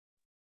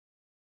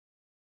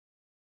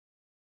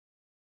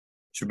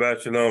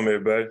Shabbat shalom,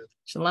 everybody.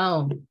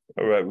 Shalom.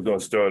 All right, we're going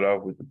to start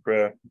off with the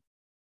prayer.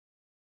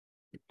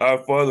 Our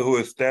Father who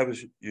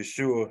established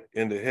Yeshua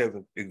in the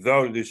heaven,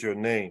 exalted is your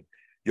name.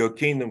 Your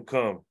kingdom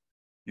come.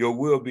 Your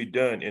will be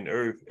done in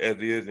earth as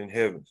it is in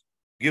heaven.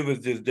 Give us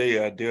this day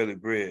our daily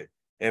bread,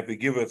 and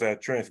forgive us our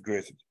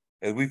transgressions,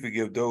 as we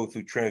forgive those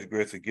who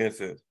transgress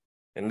against us.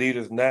 And lead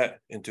us not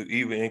into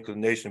evil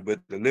inclination, but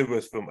deliver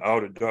us from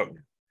outer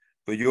darkness.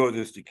 For yours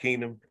is the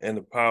kingdom and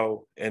the power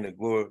and the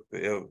glory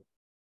forever.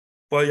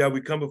 Father, y'all,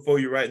 we come before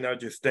you right now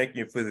just thanking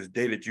you for this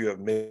day that you have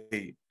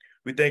made.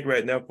 We thank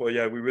right now, Father,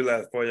 y'all, we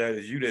realize, Father, y'all,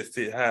 it's you that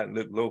sit high and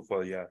look low,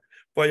 Father, y'all.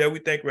 Father, y'all, we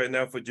thank right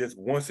now for just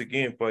once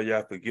again, Father,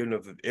 y'all, forgiving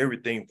us of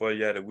everything, Father,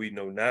 y'all, that we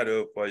know not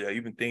of, Father, y'all,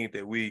 even things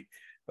that we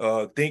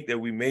think that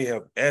we may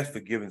have asked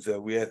forgiveness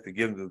of. We ask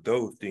forgiveness of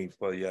those things,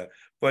 Father, y'all.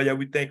 Father, y'all,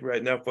 we thank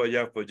right now, Father,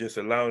 y'all, for just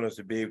allowing us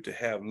to be able to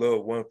have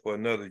love one for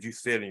another. As you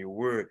said in your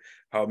word,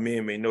 how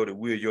men may know that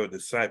we are your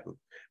disciples.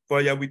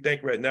 Father, y'all, we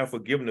thank right now for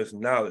giving us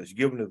knowledge,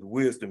 giving us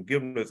wisdom,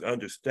 giving us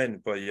understanding,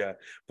 Father, y'all.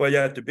 Father,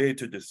 y'all, to be able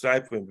to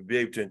decipher and to be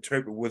able to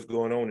interpret what's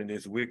going on in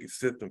this wicked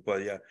system,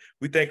 Father, y'all.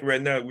 We thank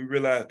right now, we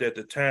realize that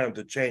the times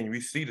are changing. We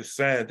see the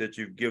signs that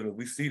you've given.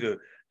 We see the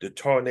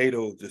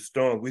tornadoes, the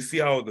storms. We see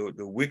all the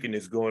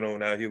wickedness going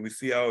on out here. We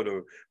see all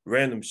the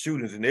random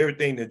shootings and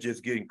everything that's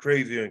just getting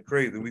crazier and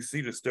crazier. We see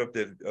the stuff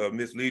that's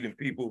misleading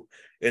people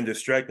and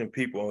distracting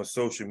people on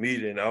social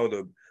media and all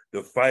the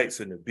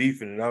fights and the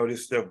beefing and all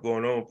this stuff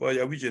going on. Father,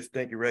 yeah, we just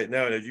thank you right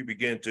now as you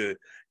begin to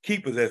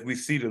keep us as we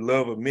see the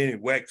love of many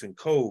waxing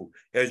cold,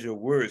 as your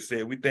word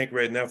said. We thank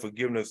right now for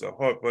giving us a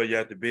heart, Father,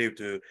 you to be able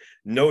to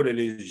know that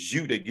it is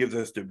you that gives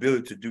us the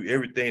ability to do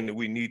everything that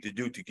we need to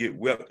do to get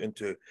wealth and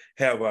to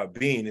have our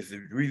being. It's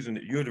the reason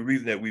that you're the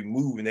reason that we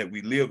move and that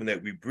we live and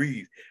that we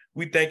breathe.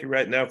 We thank you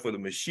right now for the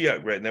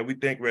Mashiach right now. We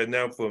thank you right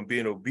now for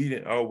being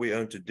obedient all the way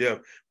unto death.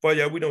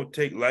 Father, y'all, we don't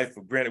take life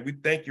for granted. We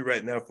thank you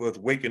right now for us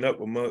waking up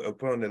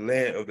upon the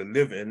land of the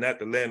living and not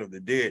the land of the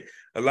dead.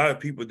 A lot of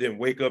people didn't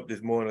wake up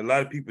this morning. A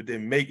lot of people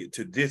didn't make it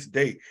to this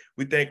day.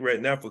 We thank you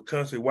right now for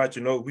constantly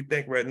watching over. We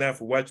thank you right now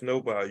for watching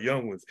over our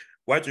young ones,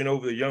 watching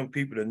over the young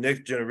people, the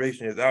next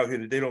generation is out here,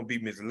 that they don't be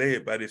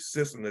misled by this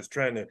system that's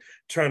trying to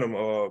turn them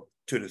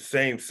to the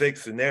same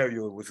sex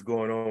scenario of what's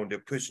going on. They're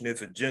pushing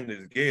this agenda,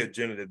 this gay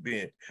agenda that's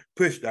being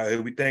pushed out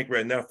here. We thank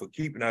right now for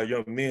keeping our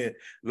young men,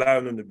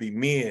 allowing them to be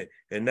men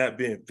and not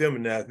being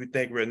feminized. We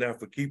thank right now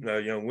for keeping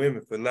our young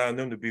women, for allowing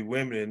them to be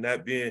women and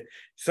not being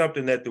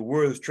something that the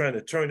world is trying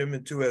to turn them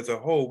into as a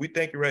whole. We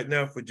thank you right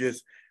now for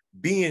just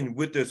being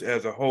with us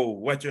as a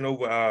whole, watching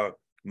over our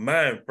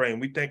mind frame.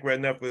 We thank right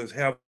now for us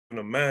having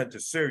a mind to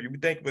serve you. We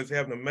thank you for us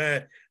having a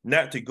mind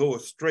not to go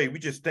astray. We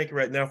just thank you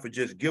right now for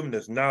just giving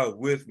us knowledge,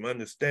 wisdom,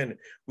 understanding.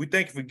 We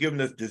thank you for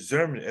giving us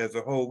discernment as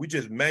a whole. We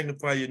just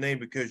magnify your name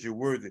because you're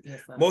worthy.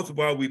 Yes, most of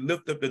all, we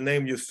lift up the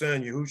name of your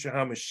son, Yahushua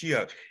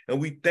HaMashiach, and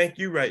we thank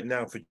you right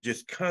now for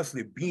just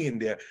constantly being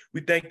there.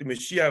 We thank the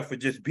Mashiach for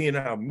just being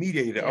our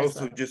mediator, yes,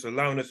 also just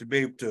allowing us to be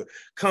able to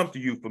come to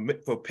you,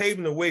 for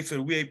paving the way so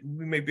that we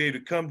may be able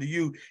to come to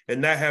you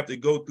and not have to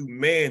go through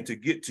man to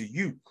get to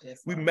you.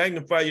 Yes, we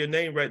magnify your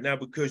name right now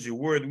because you're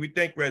worthy. We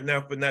thank right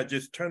now for not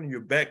just turning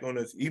your back on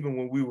us even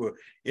when we were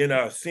in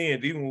our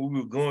sins, even when we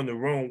were going the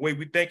wrong way.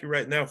 We thank you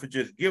right now for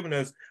just giving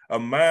us a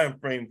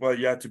mind frame, Father,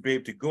 y'all, to be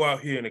able to go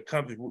out here and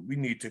accomplish what we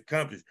need to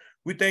accomplish.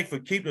 We thank you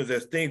for keeping us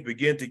as things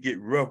begin to get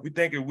rough. We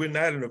thank that we're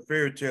not in a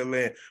fairy tale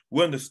land.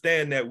 We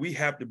understand that we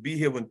have to be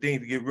here when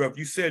things get rough.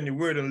 You said in your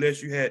word,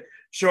 unless you had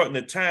shortened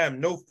the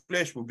time, no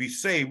flesh will be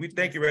saved. We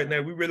thank you right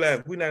now. We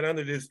realize we're not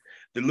under this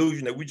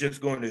delusion that we're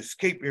just going to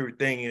escape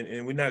everything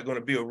and we're not going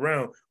to be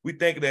around. We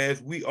think that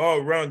as we are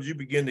around, you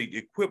begin to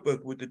equip us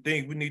with the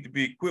things we need to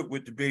be equipped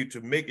with to be able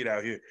to make it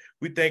out here.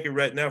 We thank you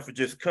right now for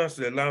just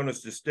constantly allowing us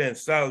to stand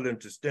solid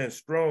and to stand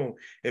strong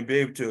and be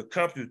able to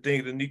accomplish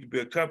things that need to be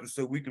accomplished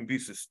so we can be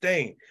sustained.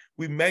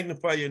 We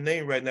magnify your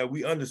name right now.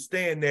 We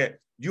understand that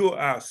you're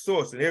our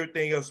source and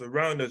everything else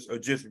around us are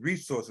just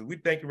resources. We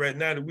thank you right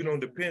now that we don't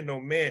depend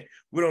on man.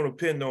 We don't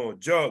depend on a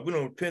job. We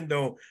don't depend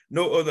on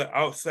no other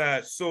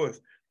outside source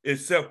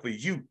except for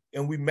you.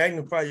 And we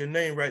magnify your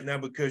name right now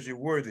because you're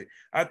worthy.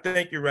 I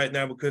thank you right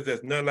now because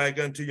there's none like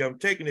unto you. I'm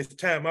taking this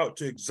time out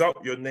to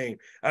exalt your name.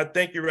 I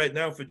thank you right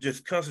now for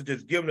just constantly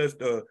just giving us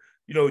the,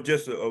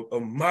 just a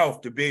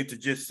mouth to be able to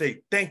just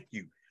say thank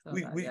you.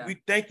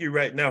 We thank you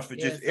right now for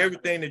just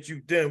everything that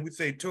you've done. We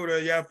say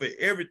Toda Yah for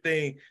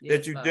everything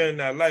that you've done in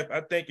our life.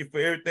 I thank you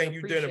for everything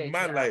you've done in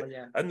my life.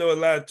 I know a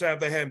lot of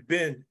times I haven't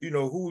been,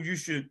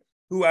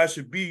 who I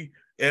should be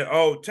at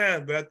all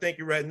times, but I thank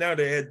you right now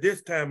that at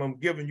this time I'm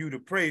giving you the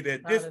praise.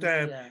 At this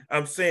time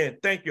I'm saying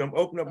thank you. I'm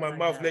opening up my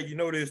mouth, let you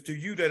know that it's to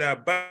you that I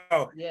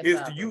bow.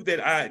 It's to you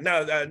that I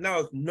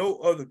acknowledge no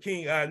other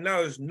king. I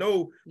acknowledge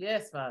no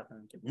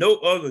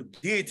other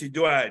deity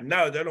do I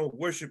acknowledge. I don't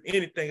worship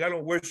anything. I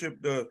don't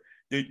worship the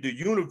the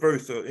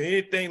universe or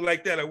anything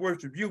like that. I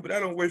worship you, but I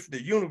don't worship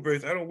the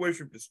universe. I don't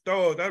worship the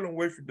stars. I don't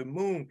worship the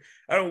moon.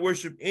 I don't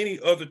worship any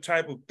other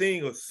type of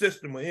thing or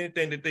system or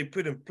anything that they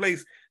put in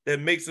place that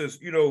makes us,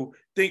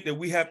 think that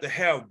we have to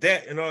have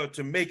that in order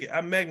to make it.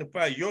 I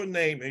magnify your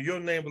name, and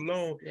your name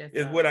alone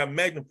is what I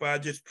magnify. I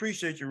just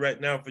appreciate you right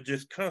now for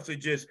just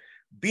constantly just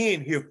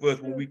being here for us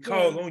when we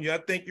call on you. I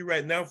thank you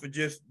right now for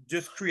just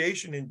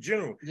creation in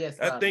general. Yes,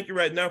 I thank you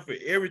right now for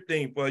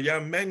everything, Father. Y'all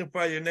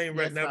magnify your name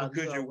right now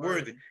because you're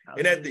worthy.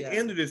 And at the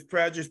end of this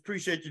prayer, I just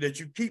appreciate you that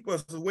you keep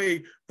us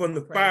away from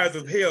the fires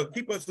of hell.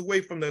 Keep us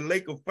away from the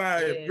lake of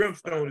fire and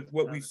brimstone is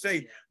what we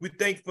say. We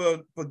thank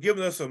you for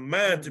giving us a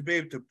mind to be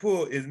able to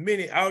pull as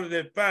many out of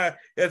that fire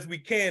as we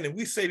can. And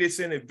we say this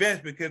in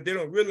advance because they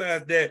don't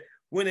realize that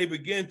when they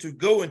begin to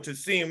go into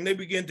sin, when they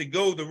begin to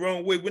go the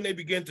wrong way, when they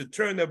begin to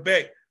turn their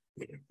back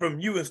from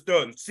you and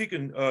start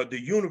seeking the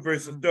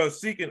universe and start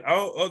seeking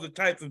all other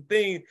types of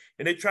things,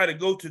 and they try to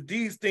go to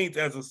these things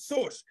as a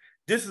source.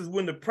 This is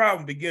when the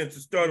problem begins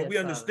to start. And we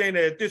understand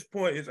that at this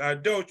point it's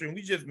idolatry, and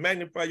we just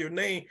magnify your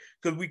name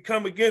because we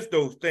come against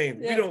those things.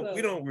 We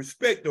don't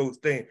respect those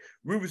things.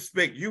 We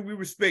respect you. We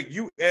respect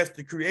you as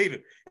the creator,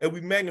 and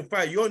we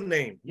magnify your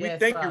name. We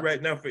thank you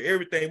right now for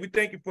everything. We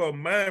thank you for a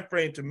mind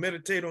frame to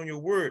meditate on your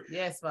word.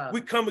 Yes, Father.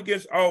 We come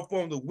against all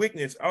forms of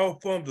weakness, all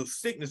forms of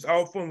sickness,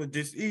 all forms of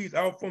disease,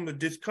 all forms of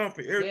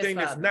discomfort, everything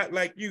that's not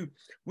like you.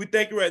 We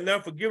thank you right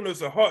now for giving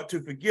us a heart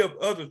to forgive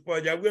others,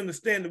 Father. God. We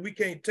understand that we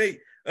can't take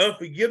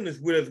unforgiveness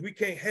with us. We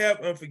can't have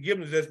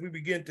unforgiveness as we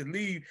begin to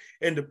leave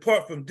and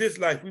depart from this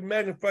life. We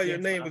magnify your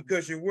name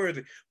because you're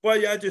worthy.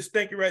 Father, I just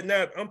thank you right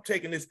now. I'm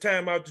taking this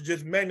time out to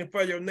just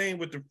magnify your name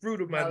with the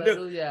fruit of my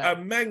lips. I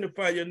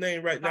magnify your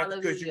name right now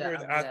because you're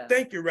worthy. I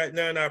thank you right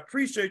now, and I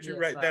appreciate you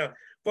right now.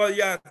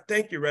 Father, I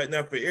thank you right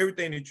now for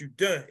everything that you've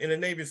done. In the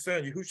name of your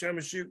son, Yahushua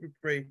HaMashiach, we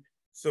pray,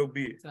 so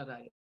be it.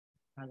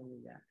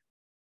 Hallelujah.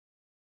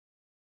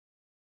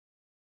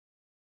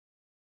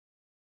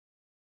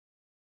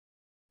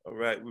 All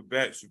right, we're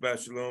back.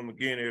 Shabbat Shalom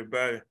again,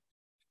 everybody.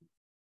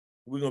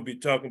 We're going to be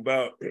talking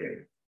about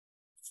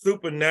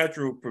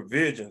supernatural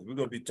provisions. We're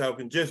going to be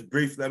talking just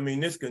briefly. I mean,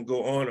 this can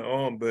go on and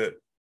on, but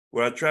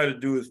what I try to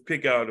do is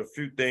pick out a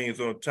few things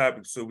on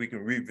topics so we can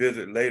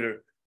revisit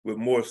later with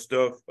more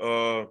stuff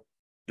I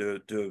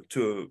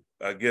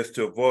guess,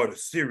 to avoid a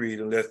series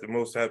unless the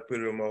Most High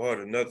put it on my heart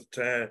another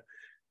time.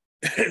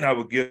 And I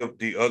would give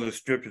the other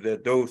scriptures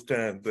at those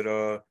times.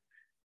 But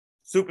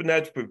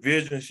supernatural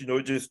provisions,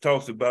 it just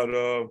talks about,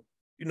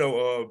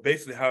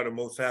 basically how the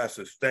Most High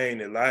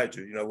sustained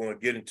Elijah. I want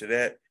to get into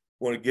that.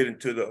 Want to get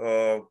into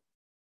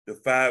the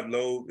 5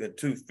 loaves and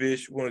 2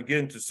 fish. Want to get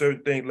into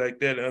certain things like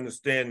that and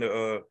understand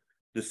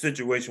the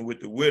situation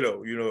with the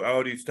widow.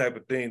 All these type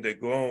of things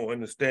that go on.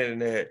 Understanding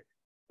that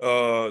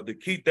the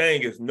key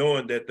thing is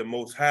knowing that the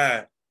Most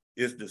High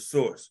is the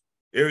source.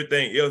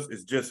 Everything else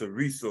is just a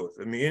resource.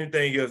 I mean,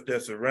 anything else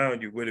that's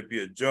around you, whether it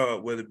be a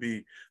job, whether it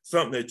be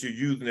something that you're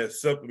using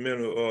as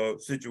supplemental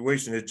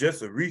situation, it's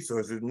just a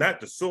resource. It's not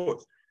the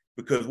source.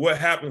 Because what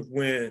happens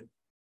when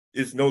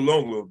it's no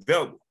longer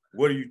available?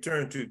 What do you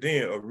turn to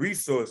then? A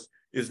resource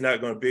is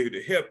not going to be able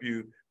to help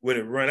you when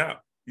it run out.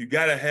 You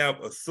got to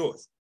have a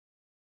source.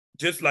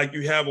 Just like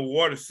you have a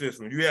water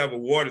system. You have a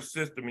water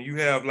system and you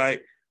have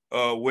like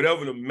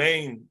whatever the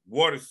main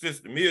water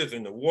system is,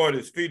 and the water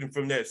is feeding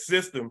from that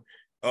system.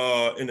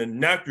 In a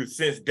natural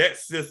sense, that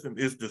system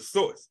is the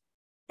source.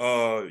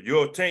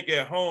 Your tank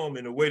at home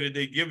and the way that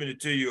they're giving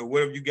it to you or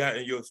whatever you got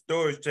in your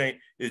storage tank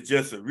is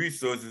just a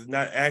resource. It's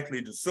not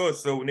actually the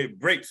source. So when it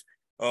breaks,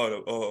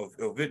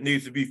 if it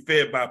needs to be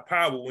fed by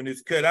power, when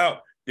it's cut out,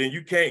 then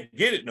you can't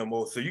get it no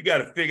more. So you got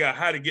to figure out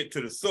how to get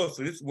to the source.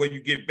 So this is where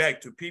you get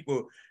back to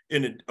people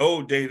in the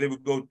old days. They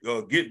would go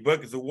get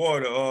buckets of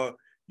water.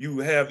 You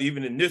have,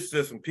 even in this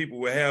system, people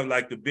will have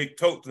like the big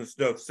totes and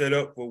stuff set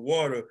up for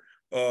water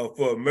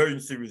for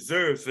emergency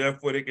reserves. So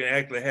therefore they can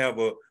actually have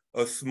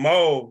a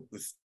small,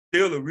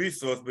 still a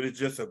resource, but it's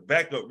just a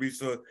backup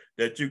resource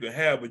that you can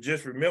have. But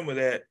just remember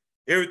that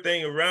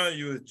everything around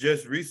you is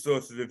just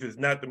resources. If it's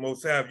not the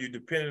Most High, if you're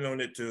depending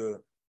on it to,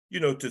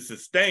 to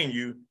sustain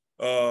you,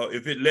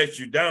 if it lets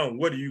you down,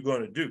 what are you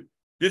going to do?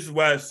 This is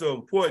why it's so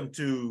important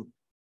to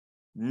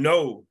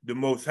know the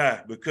Most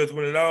High, because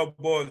when it all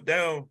boils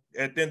down,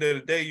 at the end of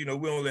the day,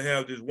 we only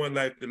have this one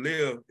life to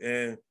live.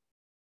 And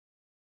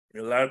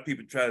a lot of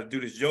people try to do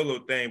this YOLO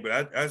thing,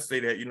 but I say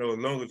that, as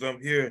long as I'm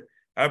here,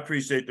 I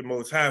appreciate the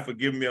Most High for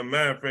giving me a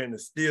mind frame to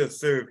still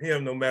serve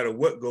him no matter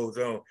what goes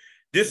on.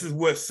 This is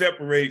what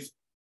separates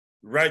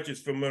righteous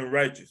from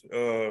unrighteous.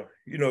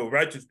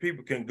 Righteous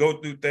people can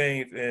go through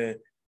things, and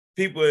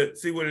people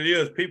see what it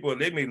is. People,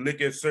 they may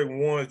look at certain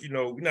ones,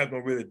 we're not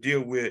going to really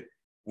deal with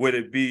whether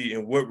it be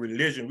in what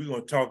religion. We're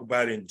going to talk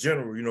about in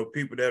general,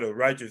 people that are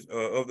righteous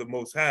of the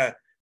Most High.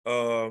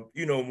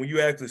 When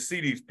you actually see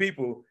these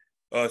people,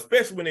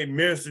 especially when they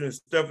minister and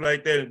stuff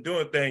like that and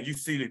doing things, you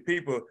see the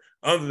people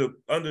under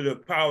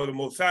the power of the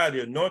Most High,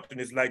 the anointing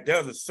is like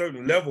there's a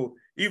certain level.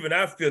 Even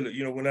I feel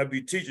it, when I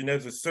be teaching,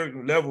 there's a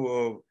certain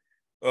level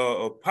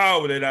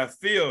power that I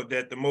feel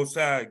that the Most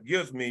High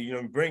gives me, you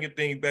know, bringing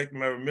things back to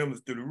my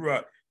remembrance through the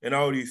Ruach and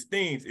all these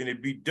things, and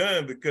it be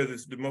done because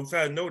it's the Most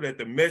High know that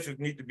the message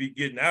need to be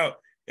getting out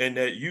and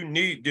that you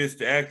need this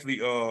to actually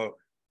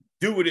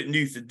do what it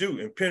needs to do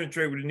and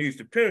penetrate what it needs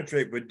to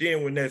penetrate. But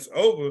then when that's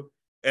over,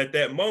 at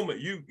that moment,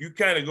 you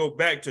kind of go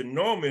back to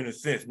normal in a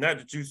sense. Not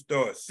that you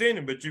start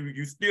sinning, but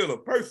you still a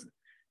person.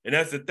 And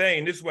that's the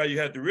thing. This is why you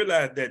have to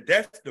realize that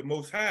that's the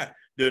Most High.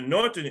 The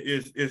anointing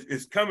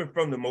is coming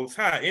from the Most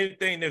High.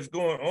 Anything that's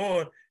going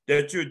on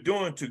that you're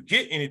doing to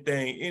get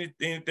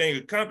anything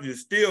accomplished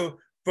is still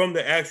from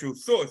the actual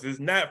source. It's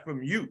not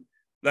from you.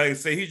 Like I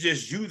say, he's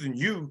just using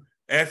you,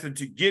 asking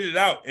to get it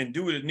out and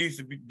do what it needs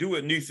to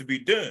be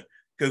done.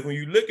 Because when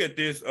you look at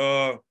this,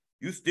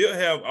 you still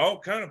have all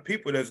kind of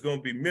people that's going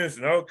to be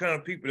ministering, all kind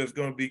of people that's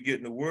going to be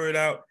getting the word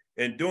out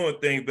and doing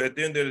things. But at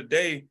the end of the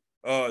day,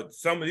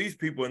 some of these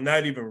people are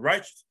not even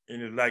righteous.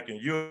 And it's like,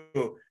 and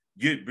you'll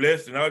get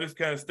blessed and all this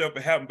kind of stuff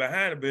will happen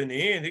behind it. But in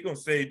the end, they're going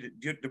to say,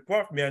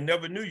 depart from me, I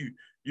never knew you.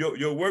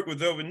 Your work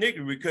was of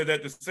iniquity, because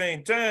at the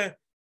same time,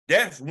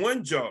 that's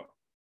one job.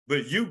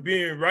 But you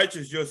being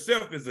righteous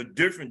yourself is a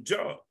different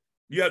job.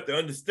 You have to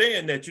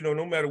understand that, you know,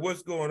 no matter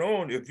what's going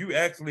on, if you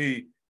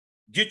actually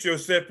get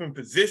yourself in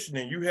position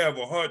and you have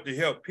a heart to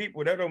help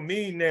people, that don't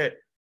mean that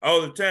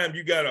all the time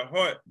you got a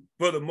heart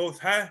for the Most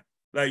High.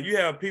 Like, you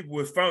have people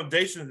with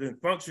foundations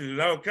and functions and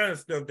all kinds of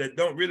stuff that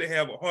don't really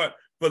have a heart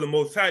for the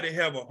Most High. They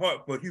have a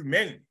heart for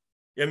humanity.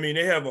 I mean,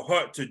 they have a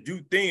heart to do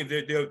things.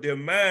 Their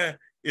mind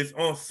is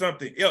on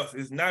something else.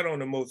 It's not on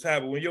the Most High.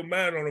 But when your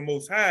mind on the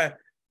Most High,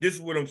 this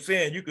is what I'm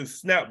saying, you can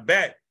snap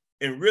back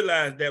and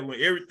realize that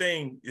when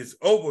everything is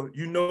over,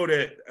 you know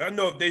that, I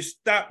know if they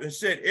stop and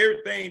shut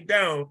everything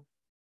down,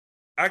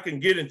 I can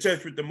get in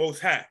touch with the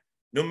Most High.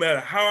 No matter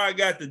how I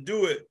got to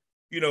do it,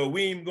 you know,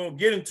 we ain't gonna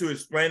get into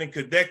explaining,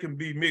 because that can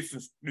be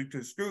mixed and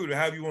construed or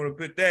however you want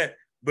to put that.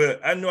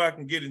 But I know I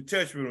can get in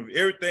touch with him.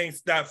 Everything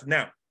stops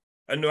now.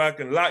 I know I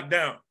can lock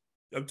down.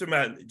 I'm talking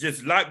about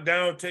just lock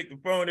down, take the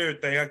phone,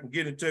 everything. I can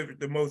get in touch with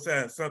the Most High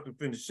and something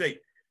finna shake.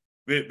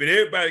 But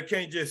everybody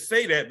can't just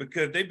say that,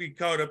 because they be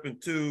caught up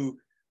into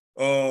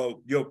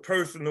your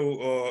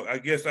personal, I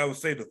guess I would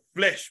say the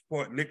flesh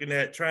part, looking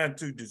at trying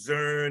to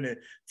discern and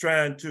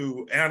trying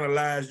to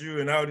analyze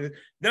you and all this.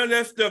 None of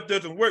that stuff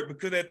doesn't work,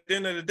 because at the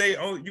end of the day,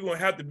 you're going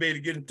to have to be able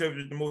to get in touch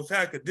with the Most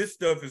High, because this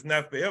stuff is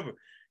not forever.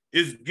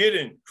 It's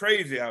getting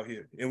crazy out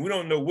here, and we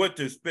don't know what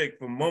to expect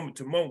from moment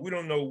to moment. We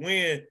don't know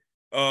when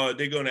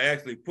they're going to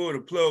actually pull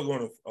the plug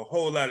on a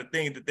whole lot of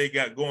things that they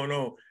got going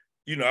on.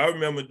 You know, I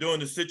remember during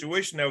the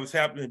situation that was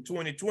happening in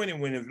 2020,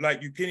 when it was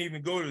like you can't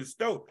even go to the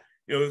store.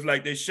 You know, it's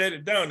like they shut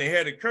it down. They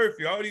had a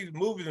curfew. All these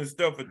movies and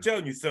stuff are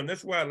telling you something.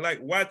 That's why I like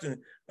watching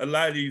a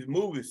lot of these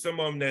movies. Some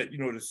of them that, you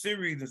know, the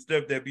series and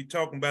stuff that be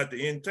talking about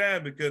the end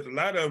time, because a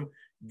lot of them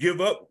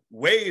give up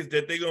ways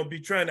that they're going to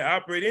be trying to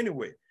operate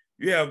anyway.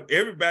 You have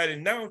everybody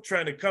now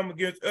trying to come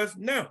against us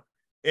now.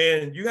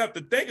 And you have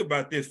to think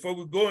about this before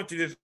we go into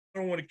this. I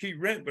don't want to keep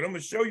ranting, but I'm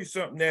going to show you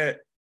something that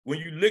when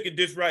you look at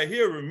this right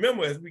here,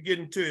 remember, as we get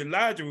into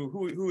Elijah,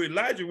 who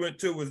Elijah went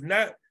to was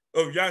not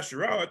of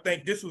Yasharal. I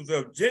think this was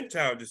of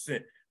Gentile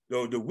descent,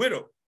 though, the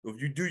widow,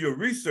 if you do your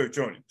research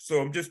on it.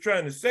 So I'm just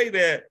trying to say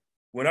that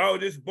when all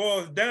this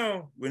boils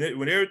down, when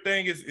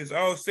everything is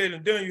all said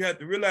and done, you have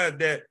to realize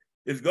that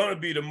it's going to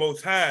be the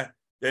Most High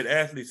that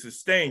actually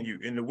sustain you.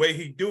 And the way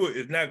he do it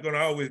is not going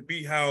to always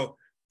be how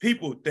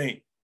people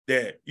think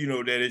that, you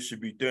know, that it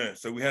should be done.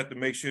 So we have to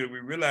make sure that we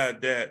realize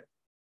that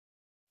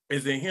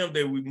it's in him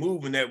that we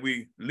move and that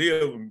we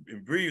live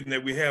and breathe and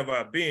that we have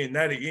our being,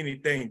 not in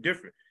anything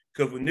different.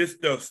 Because when this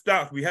stuff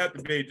stops, we have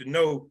to be able to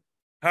know,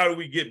 how do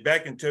we get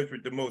back in touch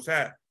with the Most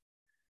High?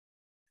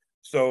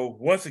 So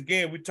once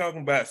again, we're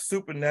talking about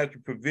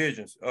supernatural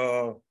provisions.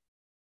 I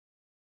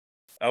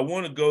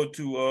want to go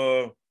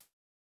to,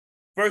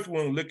 first we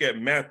want to look at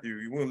Matthew.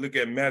 You want to look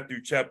at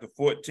Matthew chapter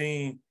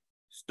 14,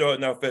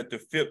 starting off at the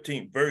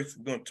 15th verse.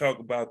 We're going to talk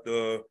about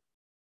the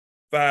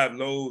 5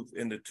 loaves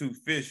and the 2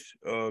 fish,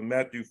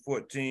 Matthew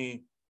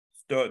 14,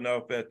 starting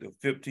off at the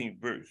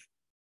 15th verse.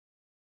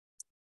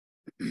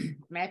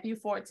 Matthew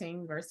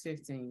 14, verse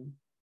 15.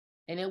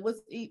 And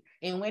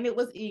when it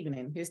was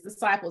evening, his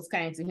disciples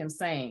came to him,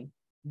 saying,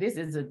 "This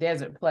is a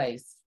desert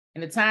place,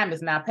 and the time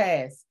is now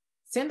past.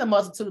 Send the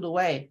multitude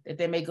away, that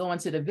they may go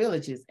into the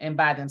villages and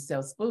buy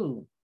themselves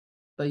food."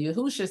 But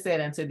Yahushua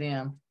said unto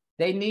them,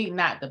 "They need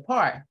not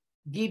depart.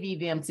 Give ye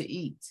them to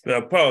eat."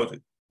 Now pause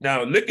it.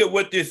 Now look at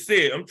what this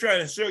said. I'm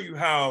trying to show you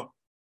how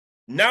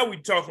now we're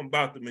talking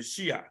about the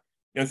Mashiach. You know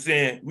what I'm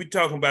saying? We're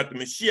talking about the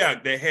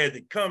Mashiach that had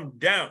to come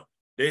down.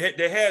 They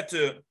had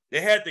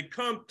to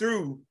come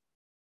through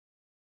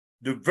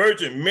the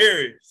Virgin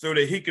Mary so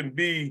that he can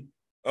be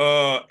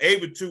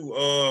able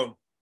to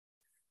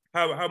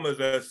how must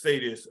I say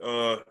this?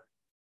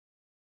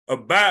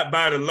 Abide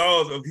by the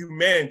laws of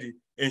humanity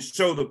and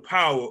show the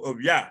power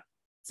of Yah.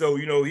 So,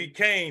 you know, he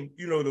came,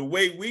 you know, the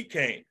way we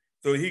came,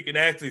 so he can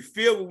actually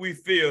feel what we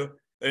feel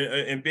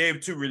and be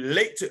able to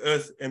relate to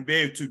us and be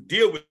able to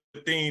deal with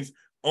things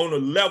on a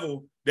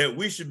level that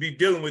we should be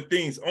dealing with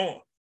things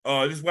on.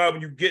 This is why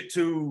when you get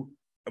to,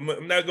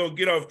 I'm not gonna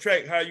get off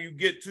track, how you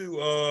get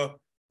to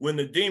when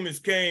the demons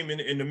came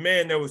and the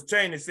man that was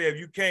chained and said, if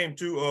you came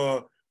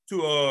to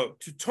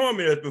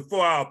torment us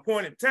before our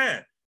appointed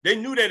time. They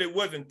knew that it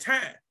wasn't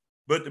time,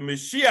 but the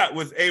Mashiach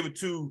was able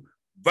to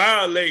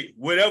violate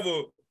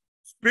whatever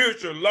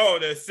spiritual law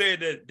that said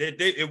that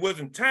it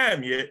wasn't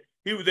time yet.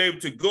 He was able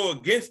to go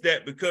against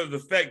that because of the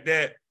fact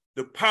that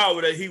the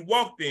power that he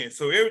walked in.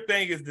 So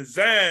everything is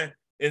designed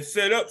and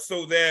set up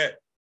so that,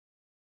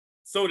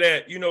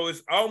 you know,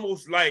 it's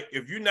almost like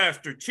if you're not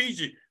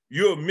strategic,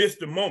 you'll miss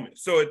the moment.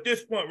 So at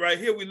this point right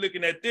here, we're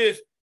looking at this,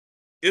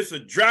 it's a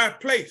dry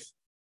place.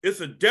 It's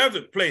a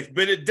desert place,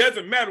 but it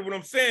doesn't matter. What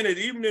I'm saying is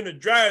even in a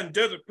dry and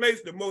desert place,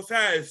 the Most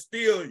High is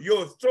still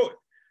your source.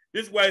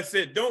 This is why I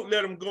said, don't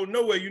let them go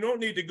nowhere. You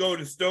don't need to go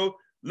to the store.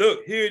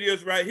 Look, here it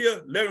is right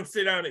here. Let them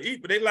sit down and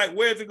eat. But they like,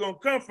 where's it going to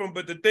come from?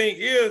 But the thing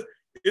is,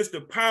 it's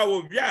the power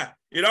of Yah.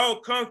 It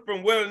all comes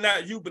from whether or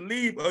not you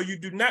believe or you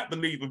do not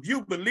believe. If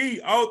you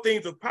believe, all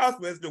things are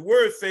possible, as the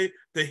word say,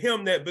 to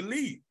him that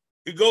believe.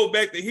 It goes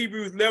back to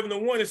Hebrews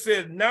 11:1. It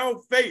says,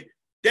 now faith,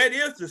 that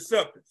is the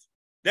substance.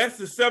 That's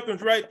the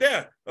substance right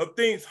there of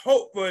things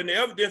hoped for and the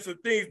evidence of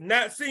things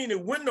not seen.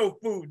 It wasn't no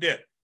food there.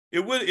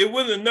 It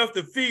wasn't enough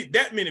to feed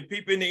that many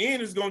people. In the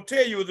end, it's going to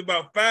tell you it was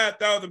about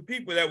 5,000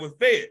 people that was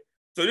fed.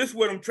 So this is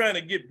what I'm trying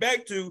to get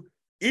back to.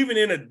 Even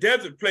in a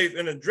desert place,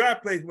 in a dry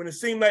place, when it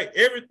seems like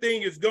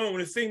everything is gone,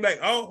 when it seems like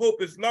all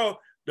hope is lost,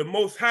 the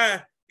Most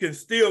High can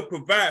still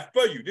provide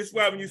for you. This is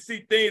why when you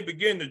see things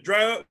begin to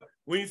dry up,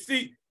 when you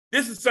see,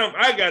 this is something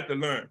I got to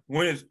learn.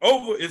 When it's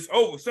over, it's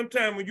over.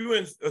 Sometimes when you're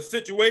in a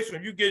situation,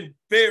 if you're getting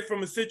fed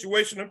from a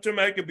situation, I'm talking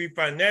about it could be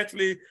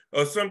financially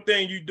or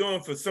something you're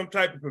doing for some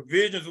type of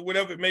provisions or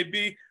whatever it may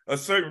be, a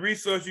certain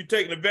resource you're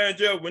taking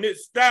advantage of, when it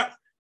stops,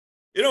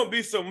 it don't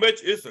be so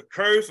much it's a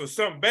curse or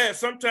something bad.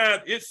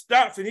 Sometimes it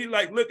stops and he's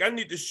like, look, I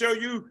need to show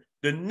you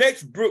the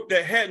next brook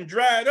that hadn't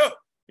dried up.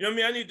 You know what I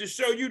mean? I need to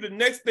show you the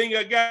next thing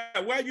I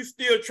got. Why are you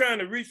still trying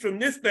to reach from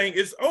this thing?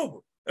 It's over.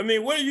 I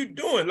mean, what are you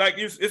doing? Like,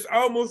 it's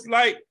almost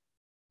like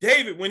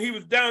David, when he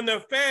was down there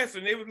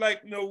fasting, they was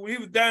like, you know, when he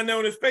was down there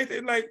on his face,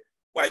 they're like,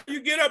 why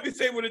you get up? He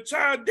said, well, the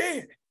child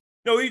dead.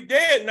 No, he's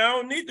dead now.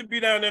 I don't need to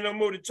be down there no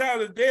more. The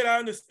child is dead. I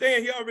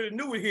understand. He already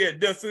knew what he had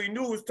done, so he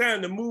knew it was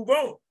time to move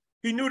on.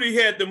 He knew that he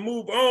had to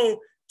move on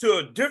to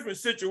a different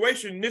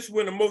situation. And this is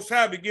when the Most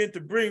High began to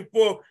bring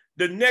forth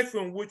the next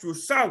one, which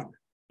was Solomon.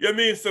 You know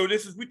what I mean? So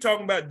this is, we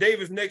talking about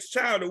David's next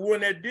child, the one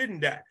that didn't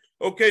die.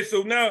 Okay,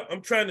 so now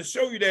I'm trying to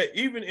show you that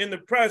even in the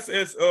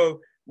process of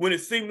when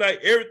it seemed like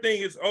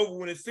everything is over,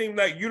 when it seemed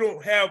like you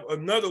don't have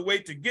another way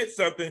to get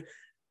something,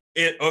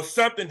 or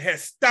something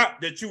has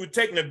stopped that you were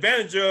taking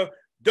advantage of,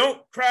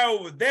 don't cry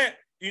over that.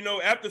 You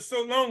know, after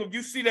so long, if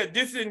you see that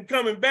this isn't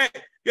coming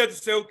back, you have to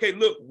say, okay,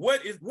 look,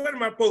 what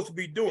am I supposed to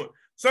be doing?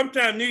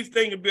 Sometimes these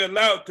things will be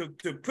allowed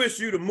to push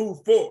you to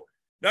move forward.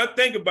 Now, I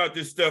think about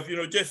this stuff, you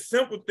know, just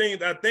simple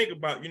things I think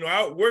about. You know,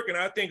 out working,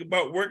 I think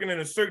about working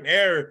in a certain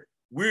area,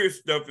 weird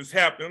stuff is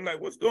happening. I'm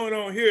like, what's going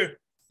on here?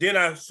 Then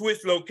I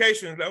switch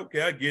locations. Like,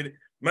 okay, I get it.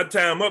 My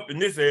time up in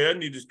this area, I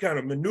need to kind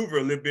of maneuver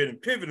a little bit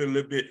and pivot a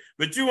little bit.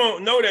 But you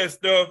won't know that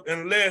stuff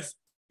unless,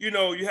 you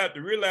know, you have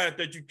to realize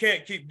that you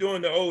can't keep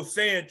doing the old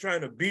saying,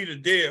 trying to beat a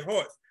dead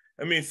horse.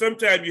 I mean,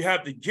 sometimes you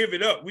have to give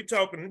it up.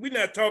 We're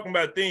not talking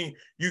about things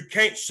you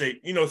can't shake,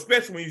 you know,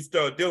 especially when you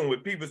start dealing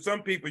with people.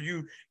 Some people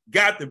you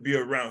got to be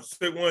around,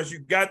 certain ones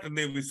you got to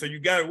live with, so you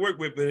got to work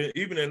with. But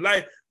even in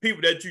life,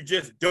 people that you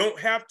just don't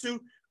have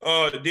to,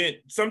 then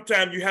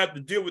sometimes you have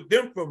to deal with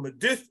them from a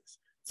distance.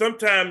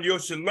 Sometimes your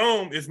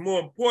shalom is more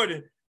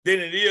important than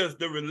it is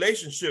the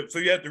relationship. So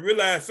you have to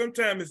realize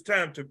sometimes it's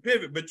time to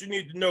pivot, but you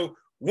need to know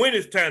when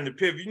it's time to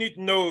pivot. You need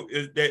to know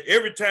is that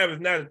every time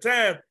is not a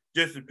time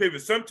just to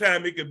pivot.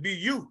 Sometimes it could be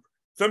you.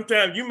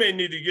 Sometimes you may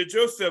need to get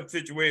yourself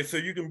situated so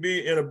you can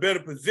be in a better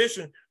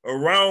position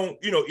around,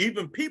 you know,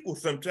 even people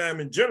sometime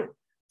in general.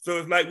 So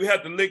it's like we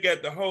have to look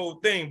at the whole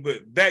thing.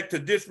 But back to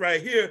this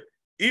right here,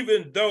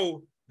 even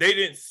though they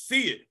didn't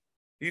see it,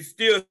 he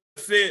still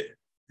said,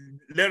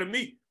 let them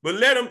eat. But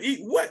let them eat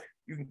what?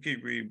 You can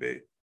keep reading,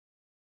 babe.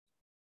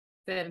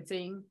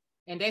 17.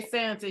 And they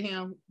said unto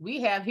him,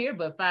 we have here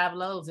but 5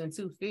 loaves and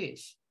 2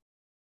 fish.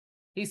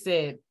 He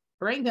said,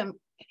 bring them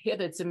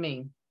hither to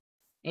me.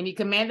 And he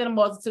commanded the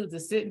multitude to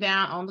sit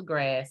down on the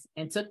grass,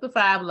 and took the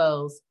 5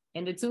 loaves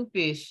and the 2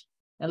 fish,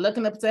 and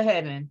looking up to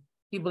heaven,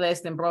 he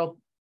blessed and broke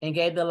and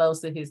gave the loaves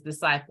to his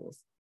disciples,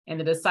 and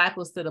the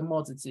disciples to the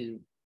multitude.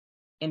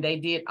 And they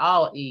did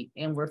all eat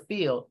and were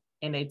filled,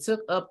 and they took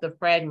up the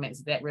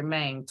fragments that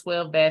remained,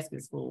 12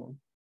 baskets full.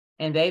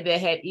 And they that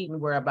had eaten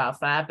were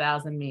about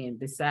 5,000 men,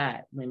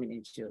 beside women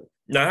and children.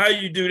 Now, how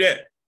you do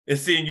that? And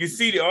see, you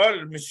see the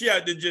order, the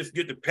Mashiach didn't just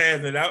get to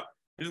pass it out.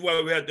 This is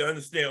why we have to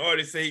understand, or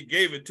they say he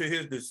gave it to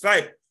his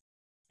disciples.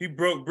 He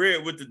broke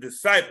bread with the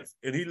disciples,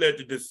 and he let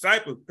the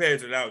disciples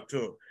pass it out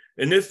to him.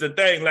 And this is the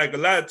thing, like a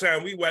lot of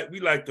times we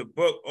like to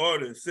buck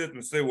order and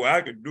systems, say, well,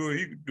 I could do it,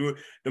 he could do it.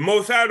 The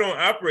Most High don't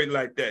operate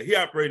like that. He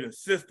operates in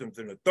systems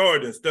and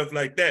authority and stuff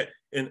like that.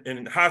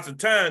 And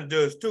Hasatan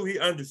does too. He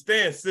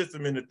understands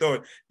system and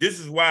authority. This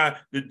is why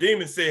the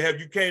demons say, have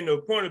you came to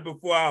appointed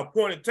before our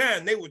appointed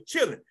time? They were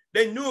chilling.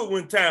 They knew it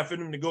wasn't time for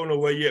them to go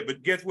nowhere yet,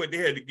 but guess what? They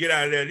had to get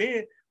out of that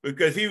end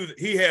because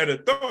he had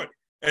authority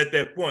at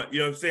that point. You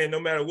know what I'm saying? No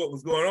matter what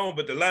was going on,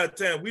 but a lot of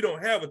times we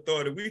don't have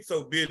authority. We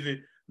so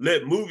busy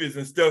let movies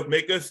and stuff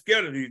make us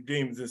scared of these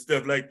demons and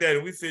stuff like that.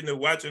 And we sitting there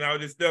watching all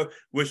this stuff,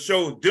 which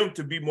shows them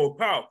to be more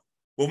powerful.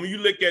 But when you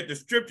look at the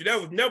scripture, that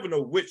was never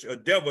no witch or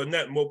devil,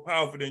 nothing more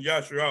powerful than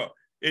Yahshua.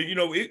 And, you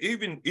know,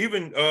 even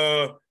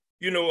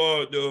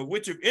the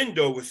witch of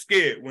Endor was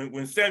scared.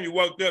 When Samuel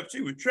walked up,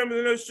 she was trembling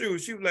in her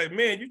shoes. She was like,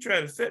 man, you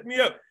trying to set me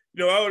up.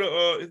 You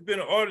know, it's been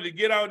an order to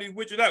get all these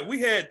witches out.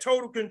 We had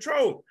total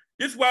control.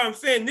 This is why I'm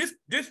saying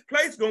this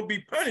place gonna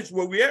be punished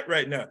where we at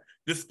right now.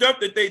 The stuff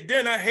that they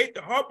did, I hate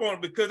to harp on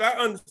it because I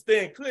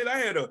understand clearly.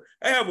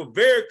 I have a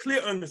very clear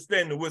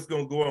understanding of what's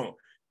gonna go on.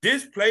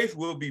 This place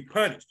will be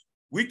punished.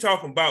 We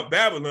talking about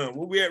Babylon,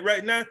 where we at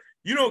right now.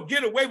 You don't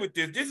get away with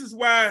this. This is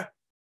why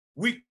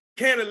we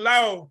can't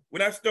allow,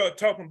 when I start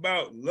talking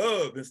about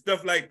love and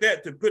stuff like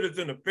that, to put us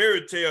in a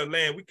fairy tale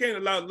land. We can't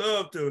allow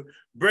love to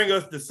bring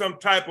us to some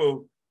type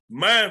of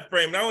mind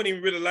frame. And I don't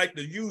even really like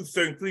to use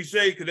certain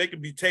cliches because they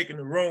can be taken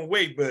the wrong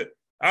way, but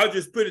I'll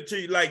just put it to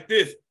you like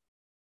this.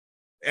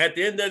 At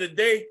the end of the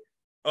day,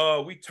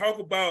 we talk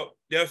about,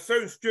 there are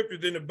certain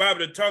scriptures in the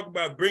Bible that talk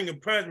about bringing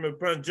punishment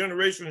upon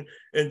generation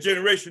and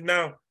generation.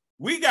 Now,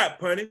 we got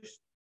punished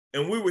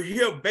and we were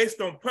here based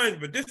on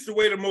punishment, but this is the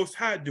way the Most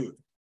High do it.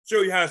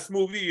 Show you how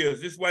smooth he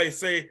is. This is why he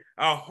say,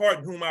 I'll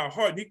harden whom I'll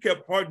harden. He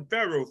kept hardening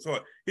Pharaoh's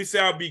heart. He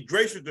said, I'll be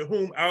gracious to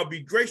whom I'll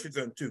be gracious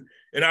unto.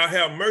 And I'll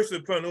have mercy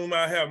upon whom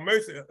I'll have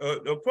mercy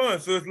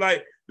upon. So it's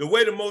like the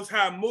way the Most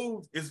High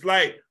moves is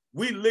like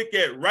we look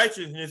at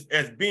righteousness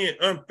as being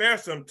unfair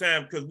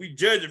sometimes because we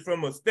judge it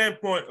from a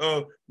standpoint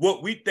of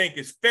what we think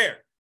is fair.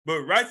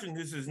 But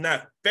righteousness is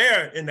not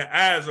fair in the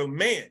eyes of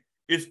man.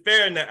 It's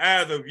fair in the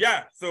eyes of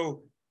Yah.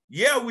 So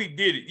yeah, we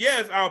did it.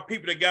 Yeah, it's our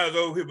people that got us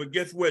over here, but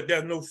guess what?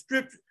 There's no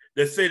scripture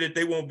that say that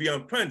they won't be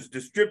unpunished.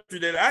 The scripture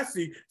that I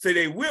see say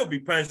they will be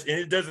punished, and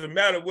it doesn't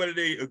matter whether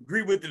they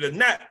agree with it or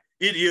not.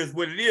 It is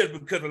what it is,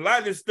 because a lot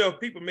of this stuff,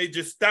 people may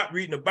just stop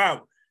reading the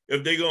Bible.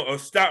 If they're going to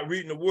stop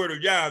reading the word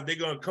of Yah, they're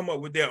going to come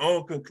up with their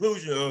own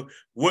conclusion of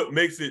what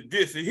makes it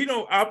this. And he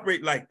don't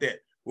operate like that.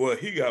 Well,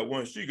 he got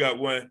one, she got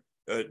one,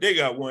 they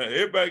got one,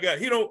 everybody got,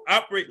 he don't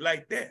operate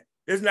like that.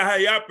 That's not how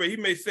he operates.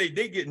 He may say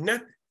they get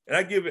nothing, and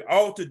I give it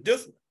all to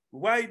this one.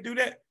 Why he do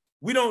that?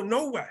 We don't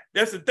know why.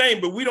 That's the thing,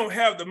 but we don't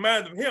have the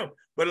mind of him.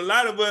 But a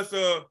lot of us,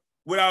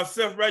 with our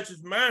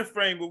self-righteous mind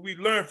frame, what we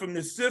learn from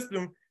this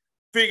system,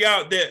 figure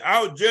out that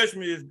our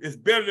judgment is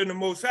better than the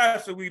Most High,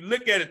 so we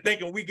look at it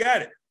thinking we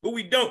got it, but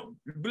we don't.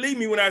 Believe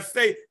me when I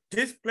say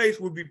this place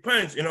will be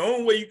punished, and the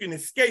only way you can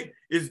escape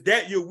is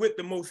that you're with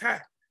the Most High.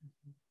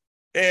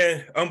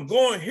 And I'm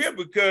going here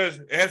because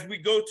as we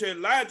go to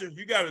Elijah,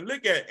 you got to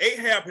look at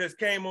Ahab has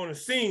came on the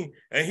scene,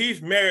 and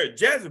he's married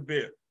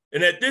Jezebel.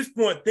 And at this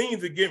point,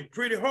 things are getting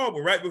pretty horrible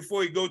right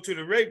before he go to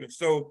the Ravens.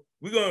 So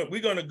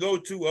we're gonna go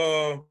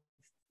to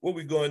what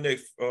we going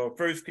next? 1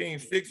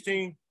 Kings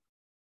 16.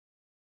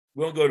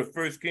 We're gonna go to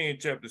 1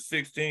 Kings chapter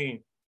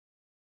 16.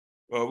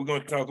 We're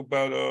gonna talk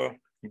about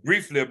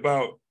briefly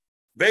about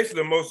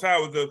basically the Most High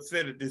was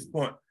upset at this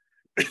point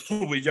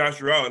with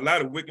Joshua. A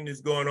lot of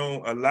wickedness going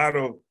on, a lot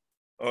of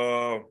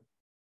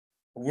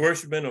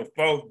worshiping of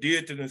false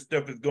deities and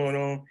stuff is going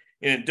on,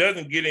 and it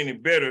doesn't get any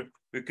better.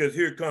 Because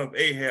here comes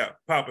Ahab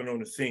popping on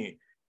the scene,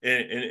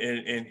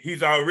 and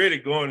he's already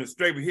going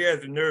astray, but he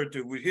has the nerve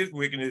to, with his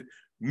wickedness,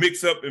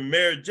 mix up and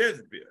marry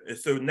Jezebel. And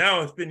so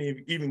now it's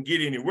been even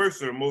get any worse.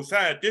 So the Most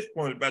High at this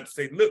point is about to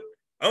say, look,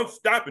 I'm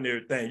stopping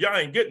everything. Y'all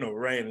ain't getting no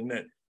rain in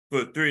that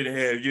for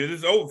 3.5 years.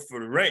 It's over for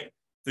the rain.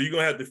 So you're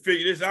going to have to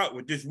figure this out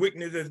with this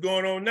wickedness that's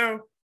going on now.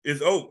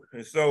 It's over.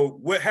 And so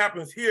what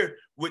happens here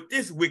with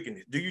this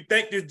wickedness? Do you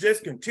think this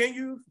just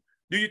continues?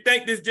 Do you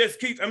think this just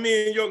keeps, I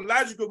mean, in your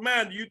logical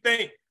mind, do you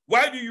think,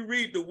 why do you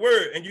read the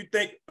word and you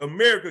think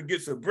America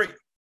gets a break?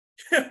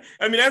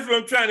 I mean, that's what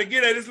I'm trying to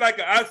get at. It's like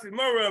an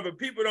oxymoron, but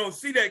people don't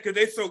see that because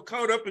they're so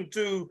caught up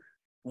into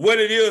what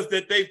it is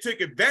that they took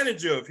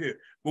advantage of here.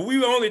 But we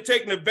were only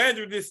taking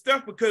advantage of this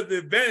stuff because the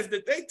advantage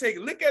that they take.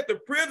 Look at the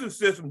prison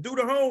system, do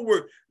the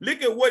homework.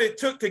 Look at what it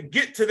took to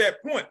get to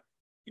that point.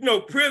 You know,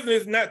 prison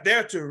is not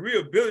there to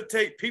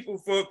rehabilitate people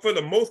for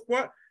the most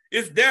part.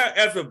 It's there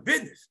as a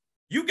business.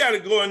 You got to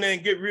go in there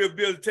and get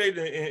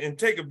rehabilitated and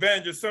take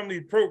advantage of some of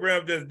these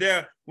programs that's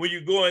there when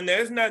you go in there.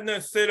 It's not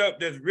nothing set up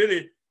that's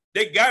really,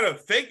 they got to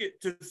fake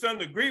it to some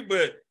degree,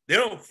 but they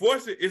don't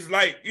force it. It's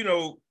like, you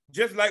know,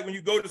 just like when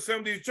you go to some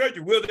of these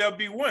churches, will there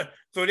be one?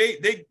 So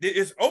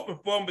it's open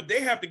for them, but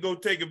they have to go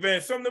take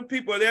advantage. Some of them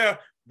people are there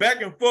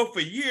back and forth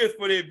for years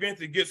for they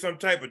eventually get some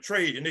type of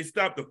trade, and they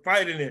stop the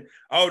fighting and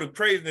all the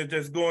craziness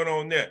that's going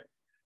on there.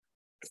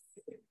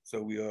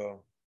 So we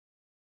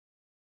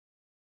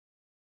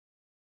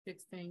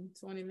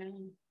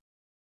 16:29.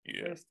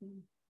 Yeah.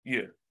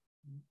 Yeah.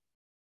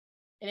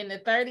 And in the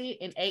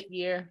 38th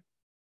year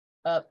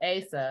of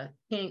Asa,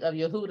 king of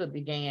Yehuda,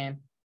 began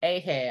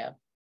Ahab,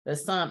 the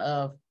son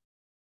of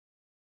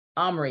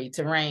Omri,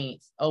 to reign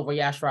over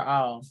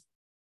Yashraal.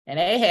 And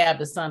Ahab,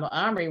 the son of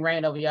Omri,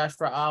 reigned over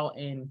Yashraal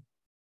in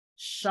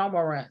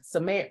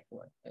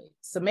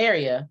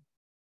Samaria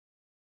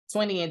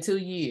 22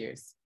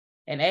 years.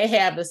 And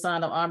Ahab, the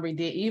son of Omri,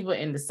 did evil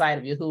in the sight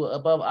of Yahuwah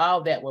above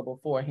all that were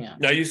before him.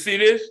 Now you see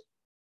this?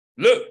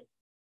 Look,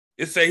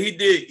 it say he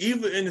did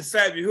evil in the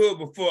sight of Yahuwah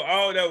before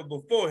all that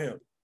was before him.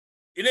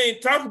 It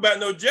ain't talking about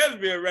no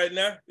Jezebel right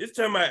now. It's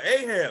talking about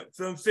Ahab.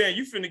 So I'm saying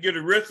you finna get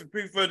a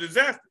recipe for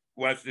disaster.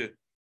 Watch this.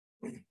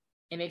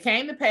 And it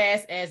came to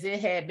pass, as it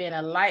had been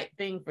a light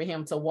thing for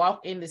him to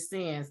walk in the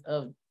sins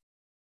of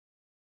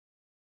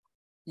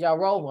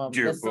Jeroboam,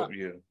 you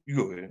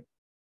go ahead.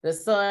 The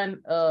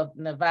son of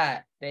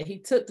Nevat, that he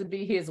took to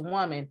be his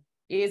woman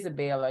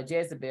Isabel or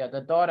Jezebel,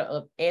 the daughter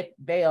of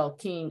Ethbaal,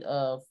 king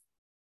of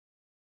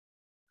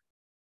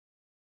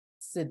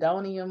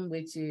Sidonium,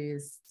 which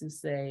is to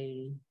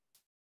say,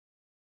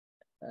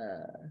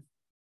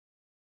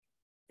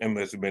 it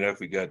must have been, I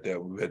forgot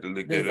that. We had to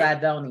look the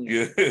that up.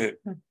 Sidonium.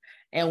 Yeah.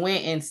 And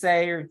went and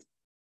served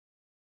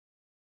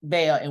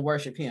Baal and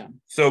worshiped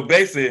him. So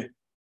basically,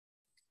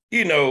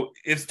 you know,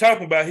 it's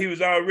talking about he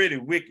was already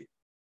wicked.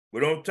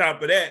 But on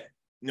top of that,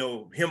 you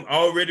know, him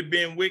already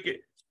being wicked,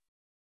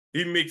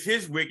 he mixed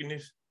his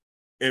wickedness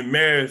and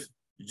marries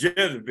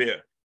Jezebel.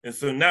 And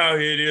so now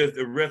here it is,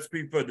 a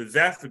recipe for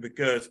disaster,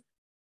 because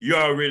you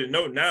already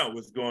know now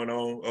what's going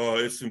on.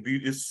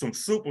 It's some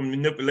super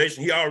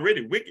manipulation. He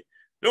already wicked. It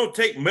don't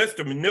take much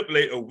to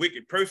manipulate a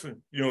wicked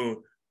person, you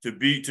know, to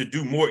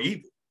do more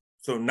evil.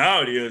 So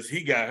now it is,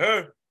 he got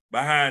her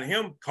behind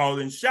him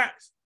calling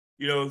shots.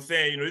 You know what I'm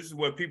saying? You know, this is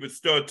what people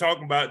start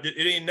talking about.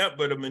 It ain't nothing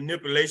but a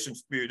manipulation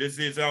spirit. This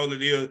is all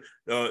it is.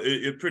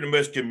 It pretty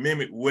much can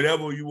mimic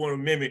whatever you want to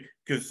mimic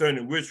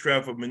concerning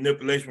witchcraft or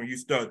manipulation when you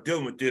start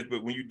dealing with this.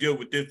 But when you deal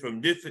with this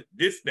from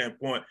this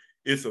standpoint,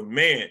 it's a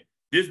man.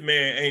 This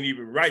man ain't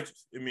even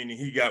righteous. I mean,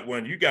 he got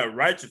one. You got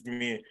righteous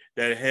men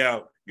that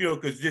have, you know,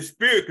 because this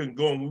spirit can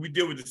go, when we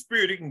deal with the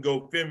spirit, it can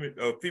go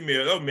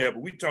female or male.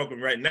 But we talking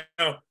right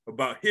now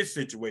about his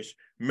situation,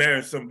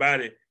 marrying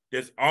somebody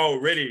that's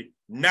already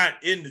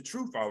not in the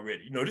truth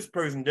already. You know, this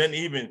person ain't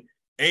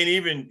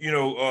even, you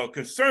know,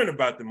 concerned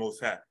about the Most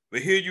High.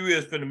 But here you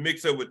is finna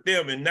mix up with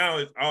them, and now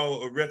it's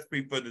all a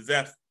recipe for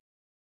disaster.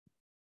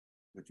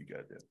 What you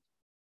got there?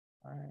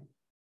 All right,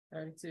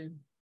 32.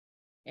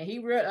 And he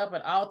reared up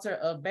an altar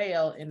of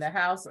Baal in the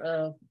house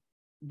of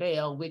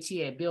Baal, which he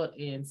had built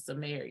in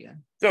Samaria.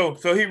 So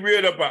he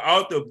reared up an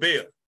altar of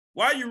Baal.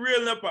 Why are you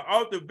rearing up an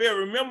altar of Baal?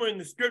 Remember in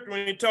the scripture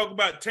when he talk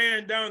about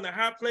tearing down the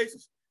high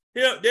places?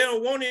 They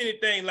don't want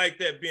anything like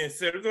that being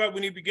said. It's like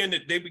when they begin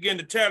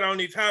to tear down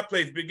these high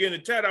places, begin to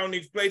tear down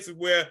these places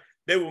where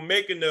they were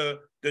making the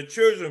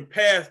children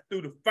pass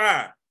through the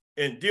fire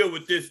and deal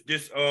with this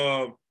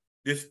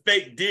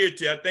fake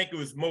deity. I think it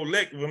was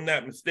Molech, if I'm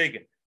not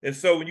mistaken. And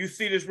so when you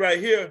see this right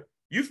here,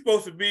 you're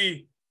supposed to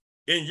be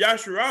in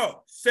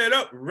Yasharal, set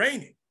up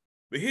reigning.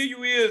 But here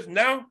you is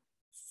now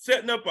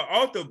setting up an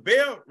altar of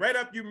Baal right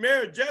after you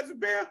married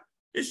Jezebel.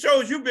 It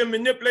shows you've been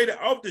manipulated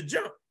off the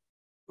jump.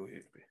 Go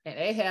ahead. And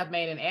Ahab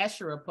made an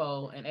Asherah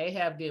pole, and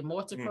Ahab did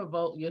more to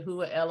provoke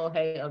Yahuwah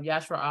Elohei of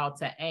Yashraal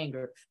to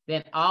anger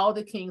than all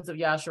the kings of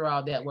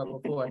Yashraal that were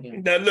before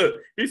him. Now look,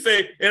 he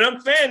say, and I'm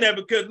saying that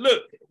because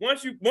look,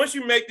 once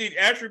you make these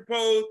Asherah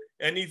poles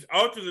and these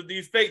altars of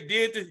these fake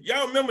deities,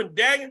 y'all remember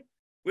Daniel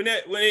when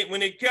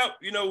they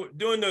kept, you know,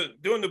 during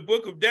the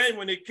book of Daniel,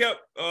 when they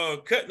kept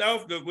cutting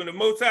off when the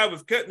Most High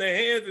was cutting their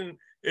hands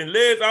and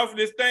legs off of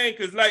this thing,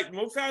 because like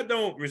Most High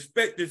don't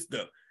respect this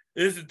stuff.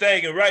 This is the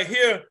thing, and right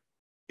here.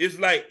 It's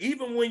like,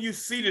 even when you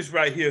see this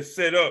right here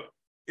set up,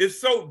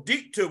 it's so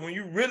deep to when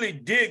you really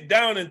dig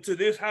down into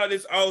this, how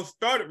this all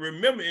started.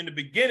 Remember, in the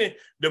beginning,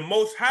 the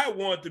Most High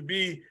wanted to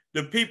be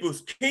the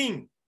people's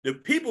king. The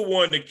people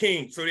wanted the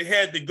king, so they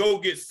had to go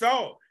get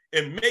Saul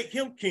and make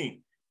him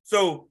king.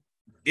 So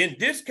in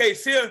this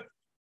case here,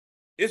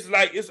 it's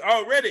like it's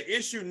already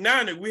issue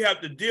 9 that we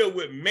have to deal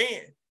with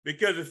man,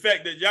 because of the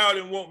fact that y'all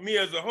didn't want me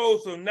as a whole.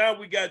 So now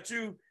we got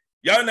you.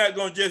 Y'all not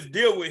going to just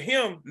deal with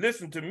him.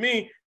 Listen to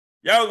me.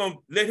 Y'all gonna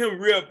let him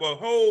rip a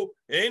hole,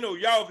 and ain't no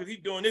y'all, because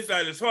he's doing this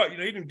out of his heart. You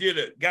know, he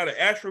done got an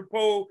Asherah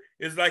pole.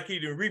 It's like he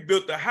done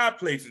rebuilt the high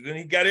places, and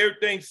he got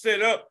everything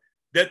set up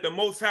that the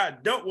Most High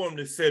don't want him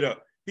to set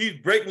up. He's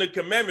breaking the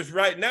commandments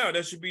right now.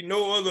 There should be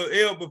no other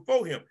El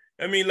before him.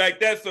 I mean, like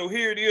that. So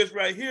here it is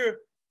right here.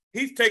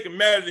 He's taking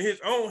matters in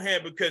his own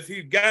hand because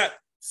he got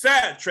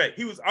sidetracked.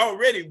 He was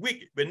already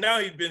wicked, but now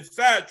he's been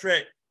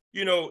sidetracked,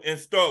 you know, and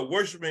start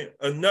worshiping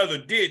another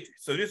deity.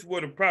 So this is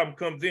where the problem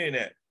comes in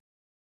at.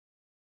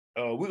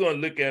 We're going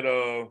to look at,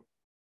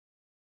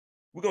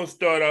 we're going to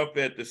start off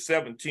at the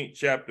 17th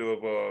chapter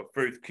of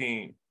 1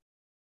 Kings.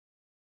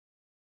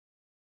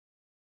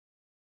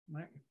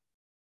 Right.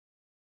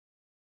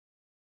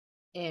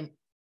 And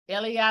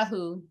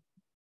Eliyahu,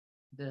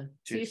 the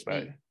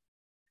Tishbite,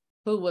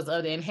 who was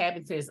of the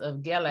inhabitants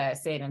of Gilead,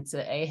 said unto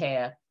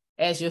Ahab,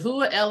 as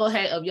Yahuwah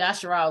Elohim of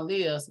Yasharal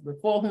lives,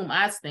 before whom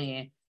I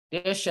stand,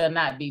 there shall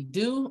not be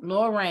dew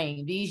nor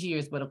rain these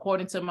years, but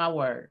according to my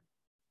word.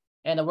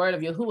 And the word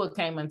of Yahuwah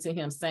came unto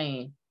him,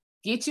 saying,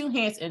 get you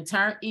hence and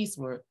turn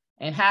eastward,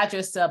 and hide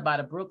yourself by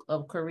the brook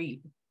of Cherith,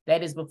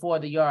 that is before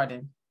the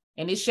Jordan.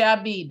 And it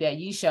shall be that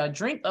ye shall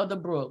drink of the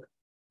brook,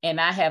 and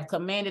I have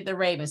commanded the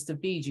ravens to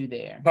feed you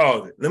there.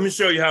 Pause it. Let me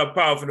show you how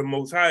powerful the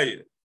Most High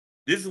is.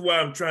 This is what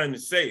I'm trying to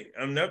say.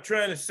 I'm not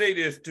trying to say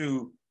this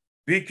to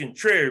be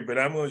contrary, but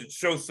I'm going to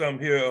show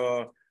something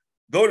here.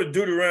 Go to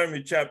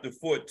Deuteronomy chapter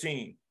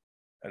 14.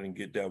 I didn't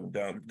get that one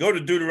down. Go to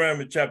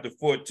Deuteronomy chapter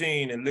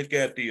 14 and look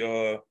at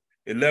the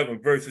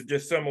 11 verses.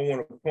 Just something I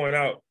want to point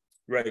out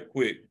right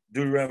quick.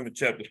 Deuteronomy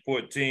chapter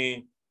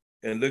 14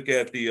 and look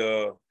at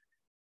the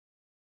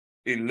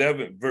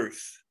 11th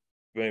verse.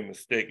 If I ain't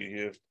mistaken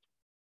here.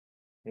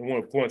 I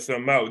want to point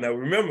something out. Now,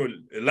 remember,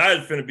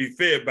 Elijah's going to be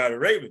fed by the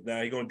ravens.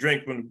 Now, he's going to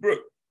drink from the brook.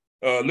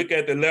 Look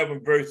at the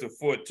 11th verse of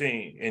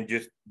 14 and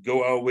just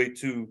go all the way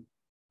to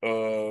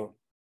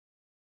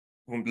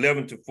from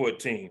 11 to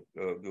 14.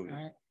 Go ahead. All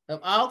right. Of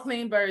all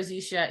clean birds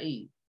you shall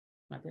eat.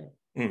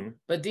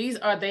 But these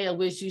are they of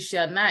which you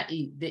shall not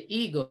eat: the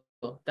eagle,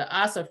 the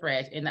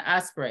ossifrage, and the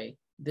osprey,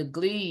 the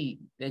glebe,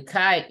 the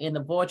kite, and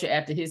the vulture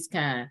after his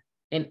kind,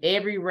 and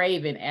every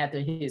raven after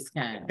his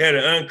kind. Had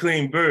an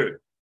unclean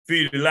bird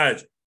feed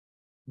Elijah.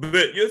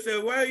 But you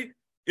say, why?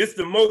 It's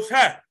the Most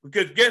High.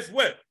 Because guess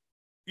what?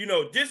 You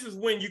know, this is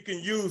when you can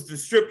use the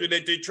scripture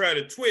that they try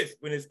to twist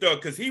when it starts,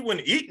 because he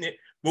wasn't eating it.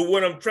 But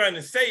what I'm trying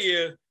to say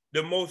is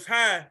the Most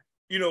High,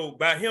 you know,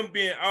 by him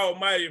being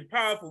almighty and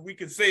powerful, we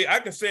can say, I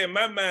can say in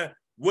my mind,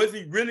 was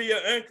he really an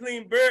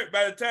unclean bird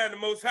by the time the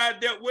Most High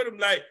dealt with him?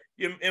 Like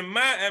in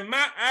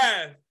my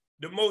eyes,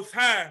 the Most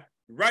High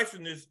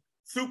righteousness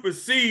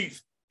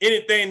supersedes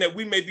anything that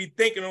we may be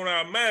thinking on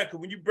our mind. Because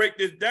when you break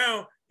this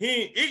down, he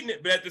ain't eating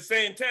it, but at the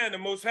same time, the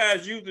Most High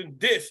is using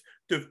this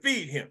to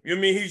feed him. You know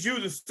what I mean? He's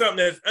using something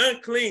that's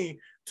unclean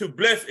to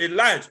bless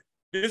Elijah.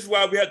 This is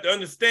why we have to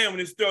understand when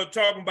they start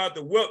talking about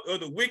the wealth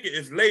of the wicked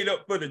is laid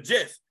up for the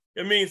just.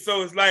 I mean,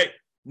 so it's like,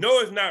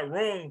 no, it's not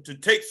wrong to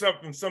take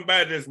something from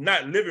somebody that's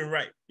not living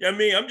right. You know what I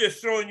mean? I'm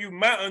just showing you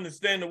my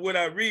understanding of what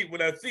I read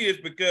when I see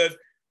it, because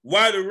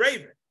why the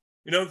raven?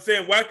 You know what I'm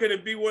saying? Why could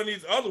it be one of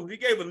these other ones? He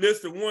gave a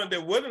list of one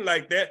that wasn't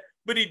like that,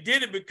 but he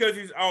did it because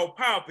he's all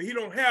powerful. He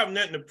don't have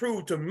nothing to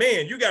prove to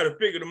man. You got to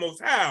figure the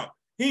Most High out.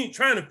 He ain't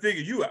trying to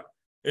figure you out.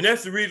 And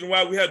that's the reason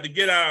why we have to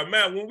get out of our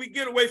mind. When we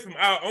get away from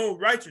our own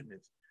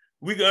righteousness,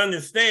 we can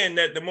understand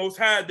that the Most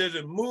High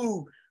doesn't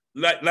move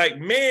like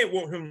man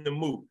want him to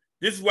move.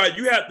 This is why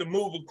you have to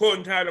move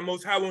according to how the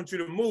Most High wants you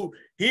to move.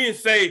 He didn't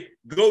say,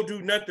 go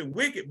do nothing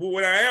wicked. But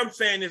what I am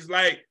saying is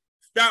like,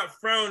 stop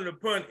frowning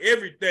upon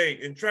everything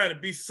and trying to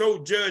be so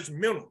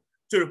judgmental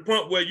to the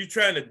point where you're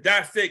trying to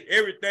dissect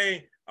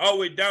everything all the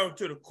way down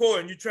to the core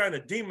and you're trying to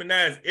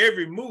demonize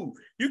every move.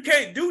 You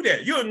can't do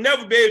that. You'll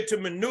never be able to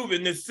maneuver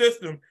in this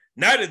system,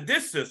 not in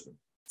this system,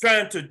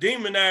 trying to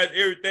demonize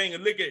everything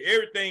and look at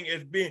everything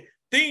as being,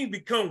 things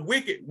become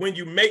wicked when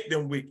you make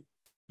them wicked.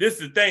 This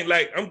is the thing,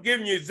 like I'm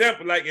giving you an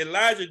example, like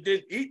Elijah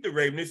didn't eat the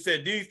raven. He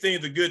said these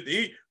things are good to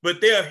eat,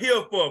 but they're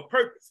here for a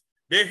purpose.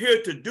 They're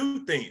here to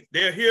do things.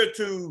 They're here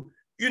to,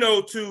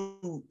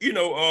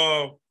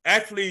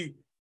 actually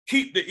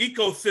keep the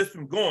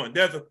ecosystem going.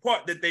 There's a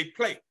part that they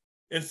play.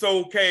 And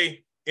so,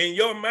 okay, in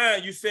your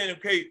mind, you're saying,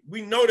 okay,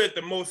 we know that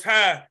the Most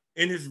High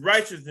in his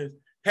righteousness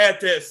had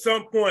to at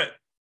some point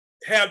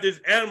have this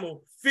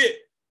animal fit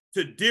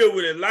to deal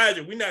with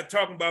Elijah. We're not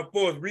talking about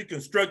for us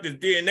reconstruct his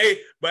DNA,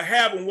 but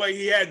having what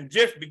he hadn't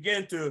just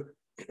begun to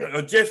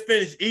just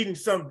finished eating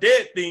some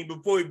dead thing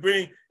before he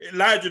bring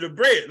Elijah the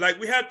bread. Like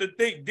we have to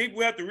think deep.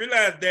 We have to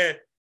realize that,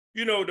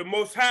 the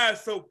Most High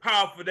is so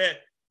powerful that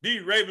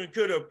these ravens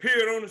could have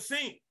appeared on the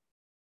scene.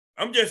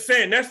 I'm just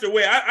saying that's the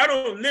way. I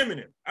don't limit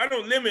it. I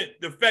don't limit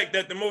the fact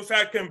that the Most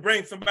High can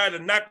bring somebody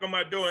to knock on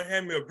my door and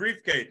hand me a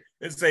briefcase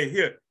and say,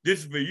 here, this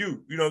is for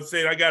you. You know what I'm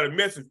saying? I got a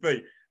message for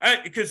you.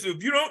 Because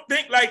if you don't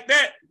think like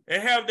that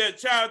and have that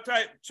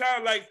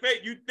childlike faith,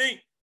 you think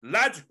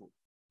logical.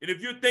 And if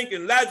you're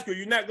thinking logical,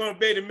 you're not going to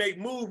be able to make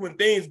moves when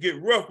things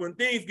get rough, when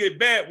things get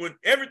bad, when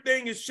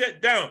everything is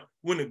shut down,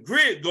 when the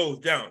grid goes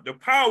down, the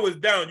power is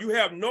down, you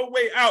have no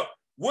way out.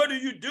 What do?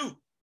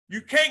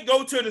 You can't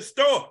go to the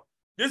store.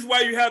 This is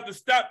why you have to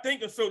stop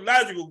thinking so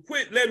logical.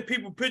 Quit letting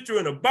people put you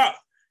in a box.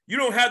 You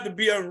don't have to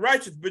be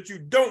unrighteous, but you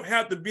don't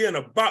have to be in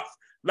a box.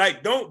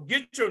 Like, don't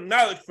get your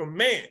knowledge from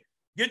man.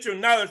 Get your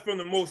knowledge from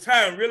the Most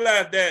High and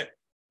realize that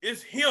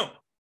it's him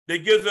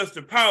that gives us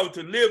the power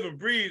to live and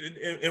breathe.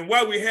 And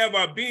while we have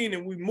our being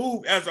and we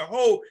move as a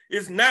whole,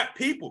 it's not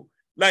people.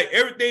 Like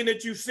everything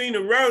that you've seen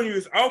around you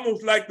is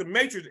almost like the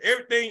Matrix.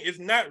 Everything is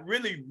not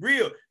really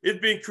real. It's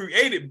been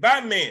created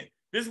by man.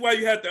 This is why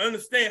you have to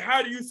understand,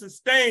 how do you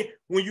sustain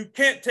when you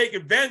can't take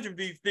advantage of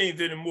these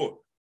things anymore?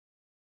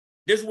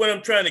 This is what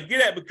I'm trying to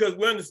get at, because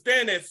we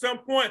understand that at some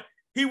point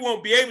he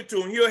won't be able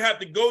to, and he'll have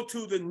to go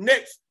to the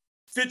next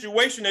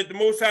situation that the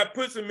Most High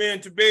puts him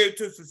in to be able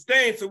to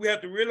sustain. So we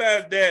have to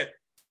realize that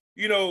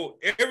you know,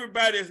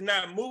 everybody is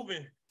not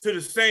moving to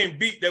the same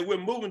beat that we're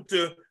moving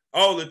to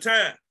all the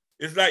time.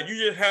 It's like you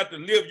just have to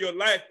live your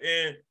life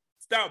and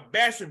stop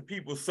bashing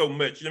people so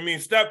much. I mean,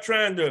 stop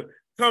trying to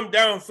come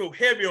down so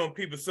heavy on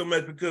people so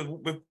much, because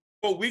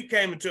before we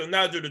came into the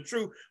knowledge of the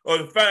truth or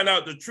to find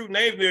out the true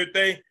names and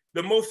everything,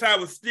 the Most High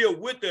was still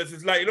with us.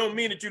 It's like, it don't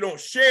mean that you don't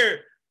share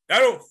it. I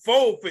don't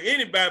fold for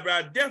anybody, but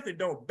I definitely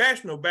don't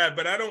bash nobody,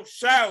 but I don't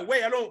shy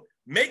away. I don't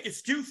make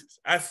excuses.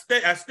 I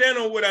stand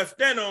on what I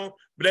stand on,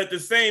 but at the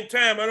same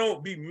time, I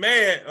don't be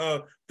mad,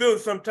 feeling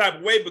some type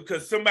of way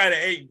because somebody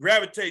ain't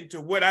gravitating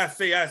to what I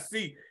say I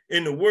see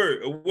in the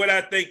word or what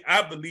I think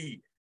I believe.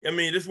 I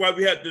mean, that's why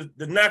we have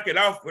to knock it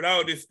off with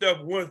all this stuff.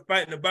 One's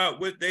fighting about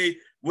which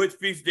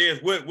feast day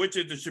is which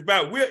is the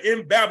Shabbat. We're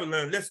in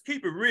Babylon. Let's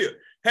keep it real.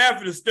 Half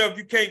of the stuff,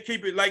 you can't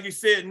keep it, like you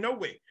said, no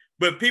way.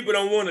 But people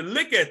don't want to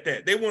look at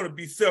that. They want to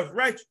be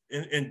self-righteous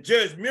and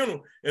judgmental.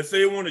 And so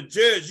they want to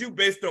judge you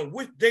based on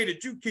which day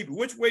that you keep it,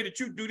 which way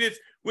that you do this,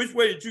 which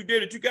way that you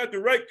did it. You got the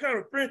right kind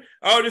of friend,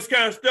 all this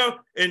kind of stuff.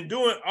 And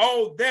doing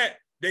all that,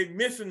 they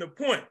missing the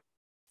point.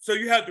 So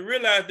you have to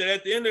realize that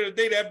at the end of the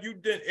day, that after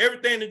you've done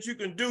everything that you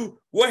can do,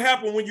 what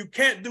happened when you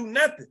can't do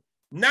nothing?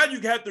 Now you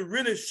have to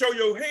really show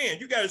your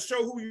hand. You got to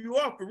show who you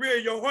are for real.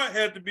 Your heart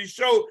has to be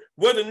showed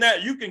whether or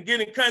not you can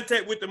get in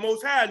contact with the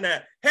Most High. Now,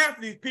 half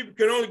of these people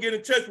can only get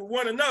in touch with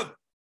one another.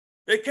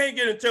 They can't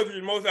get in touch with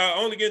the Most High,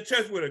 only get in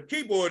touch with a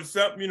keyboard or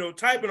something, you know,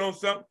 typing on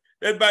something.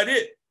 That's about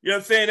it. You know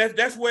what I'm saying?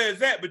 That's where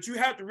it's at. But you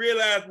have to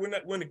realize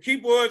when the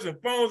keyboards and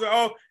phones are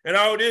off and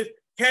all this,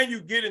 can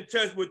you get in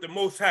touch with the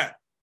Most High?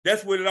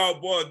 That's what it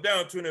all boils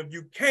down to. And if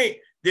you can't,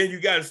 then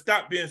you got to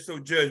stop being so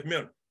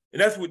judgmental.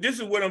 And this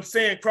is what I'm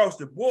saying across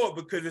the board,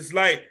 because it's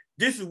like,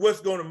 this is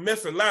what's going to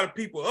mess a lot of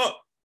people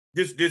up.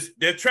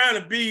 They're trying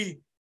to be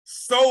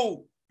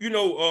so,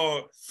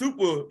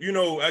 super,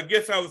 I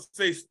guess I would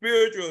say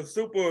spiritual,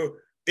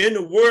 super in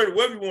the word,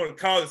 whatever you want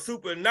to call it,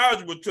 super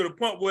knowledgeable to the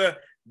point where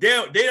they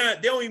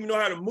don't even know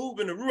how to move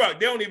in the Ruach.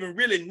 They don't even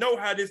really know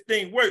how this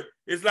thing works.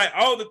 It's like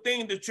all the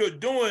things that you're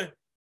doing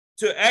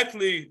to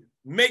actually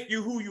make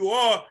you who you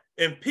are.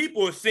 And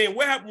people are saying,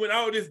 what happened when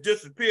all this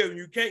disappears and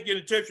you can't get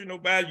in touch with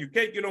nobody, you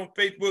can't get on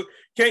Facebook,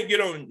 can't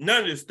get on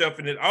none of this stuff,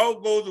 and it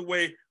all goes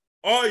away?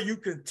 Are you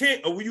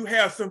content, or will you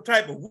have some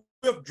type of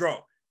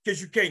withdrawal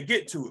because you can't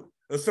get to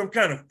it, or some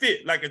kind of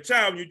fit, like a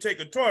child when you take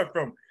a toy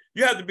from them?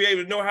 You have to be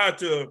able to know how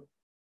to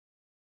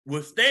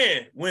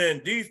withstand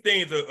when these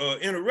things are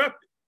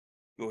interrupted.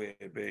 Go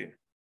ahead, babe.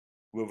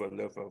 Where I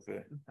left off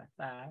there.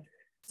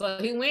 So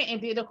he went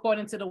and did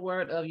according to the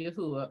word of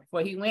Yahuwah,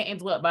 for he went and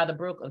dwelt by the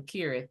brook of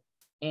Kerith,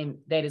 and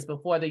that is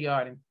before the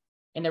Jordan.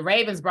 And the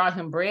ravens brought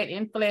him bread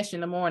and flesh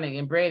in the morning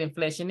and bread and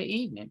flesh in the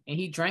evening, and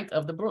he drank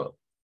of the brook.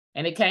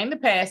 And it came to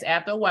pass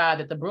after a while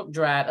that the brook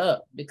dried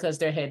up, because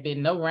there had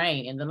been no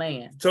rain in the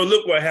land. So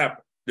look what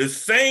happened. The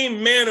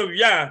same man of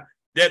Yah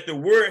that the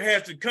word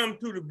has to come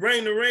through to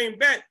bring the rain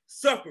back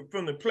suffered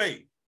from the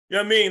plague. You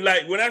know what I mean?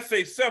 Like when I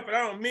say suffered,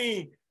 I don't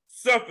mean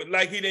suffered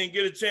like he didn't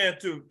get a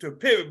chance to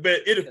pivot,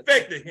 but it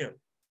affected him.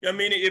 You know what I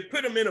mean? It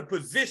put him in a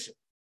position.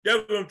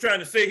 That's what I'm trying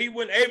to say. He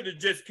wasn't able to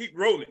just keep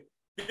rolling.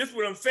 This is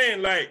what I'm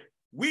saying. Like,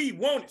 we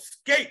won't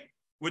escape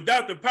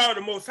without the power of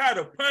the Most High,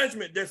 the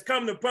punishment that's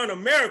coming upon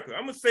America.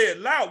 I'm going to say it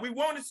loud. We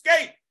won't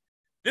escape.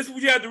 This is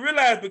what you have to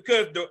realize,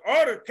 because the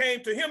order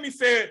came to him. He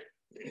said,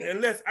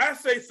 unless I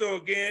say so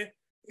again,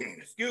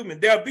 excuse me,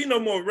 there'll be no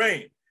more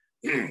rain.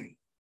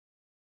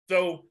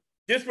 So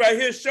this right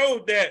here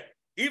shows that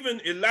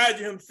even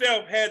Elijah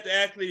himself had to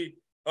actually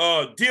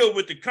deal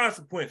with the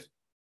consequences.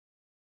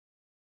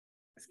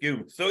 Excuse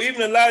me. So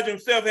even Elijah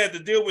himself had to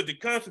deal with the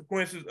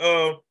consequences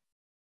of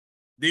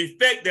the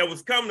effect that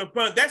was coming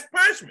upon. That's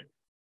punishment.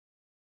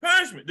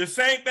 Punishment. The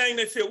same thing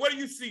they said. What do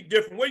you see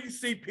different? What do you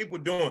see people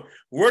doing?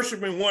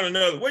 Worshiping one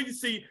another. What do you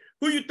see?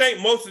 Who you think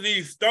most of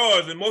these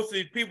stars and most of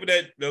these people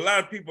that a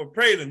lot of people are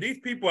praising? These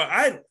people are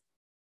idols.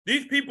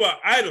 These people are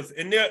idols,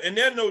 and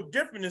they're no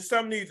different than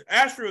some of these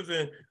Ashras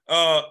and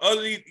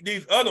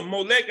these other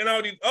Molech and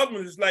all these other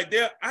ones. It's like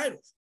they're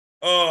idols.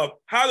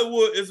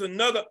 Hollywood is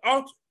another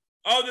altar.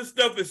 All this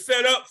stuff is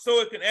set up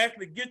so it can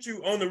actually get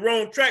you on the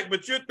wrong track,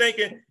 but you're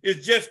thinking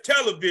it's just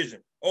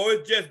television or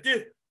it's just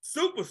this.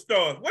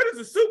 Superstars. What is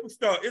a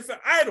superstar? It's an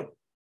idol.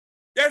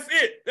 That's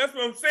it. That's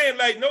what I'm saying.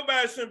 Like,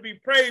 nobody shouldn't be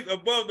praised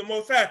above the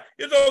Most High.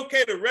 It's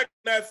okay to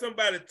recognize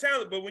somebody's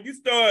talent, but when you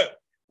start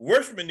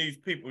worshiping these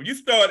people, you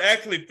start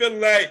actually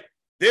feeling like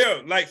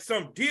they're like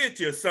some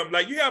deity or something.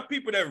 Like, you have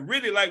people that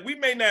really, like, we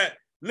may not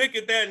look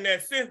at that in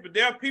that sense, but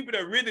there are people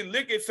that really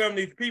look at some of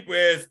these people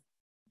as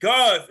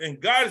gods and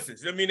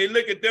goddesses. I mean, they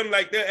look at them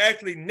like they're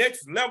actually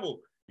next level,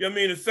 you know what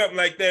I mean, or something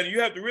like that. And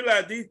you have to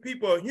realize these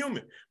people are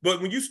human.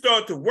 But when you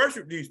start to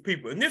worship these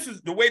people, and this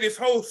is the way this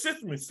whole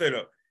system is set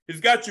up, it's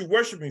got you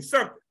worshiping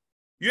something.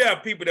 You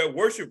have people that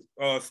worship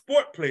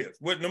sport players,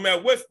 no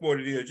matter what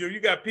sport it is. You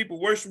got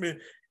people worshiping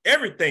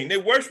everything. They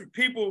worship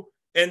people,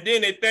 and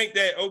then they think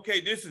that,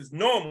 okay, this is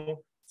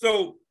normal.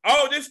 So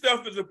all this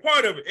stuff is a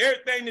part of it.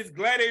 Everything, this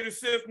gladiator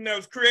system that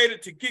was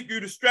created to keep you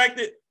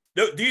distracted,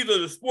 these are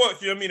the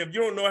sports, you know what I mean? If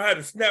you don't know how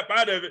to snap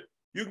out of it,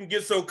 you can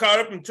get so caught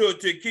up into it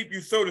to keep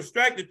you so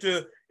distracted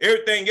to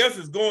everything else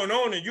is going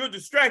on and you're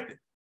distracted.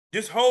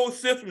 This whole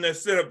system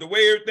that's set up, the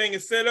way everything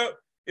is set up,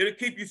 it'll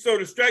keep you so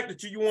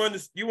distracted you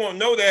won't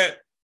know that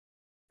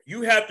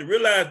you have to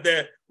realize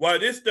that while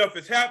this stuff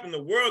is happening,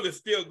 the world is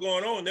still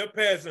going on. They're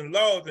passing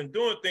laws and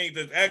doing things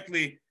that's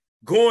actually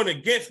going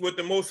against what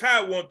the Most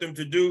High want them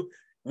to do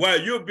while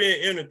you're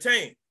being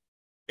entertained.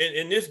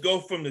 And this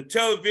goes from the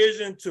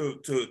television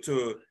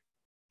to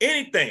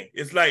anything.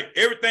 It's like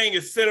everything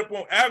is set up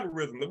on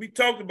algorithm. We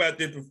talked about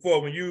this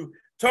before. When you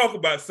talk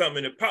about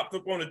something, it pops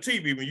up on the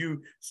TV. When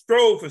you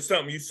scroll for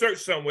something, you search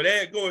something, where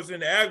that goes in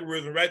the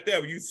algorithm right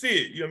there. When you see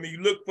it, you know what I mean?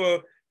 You look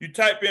for, you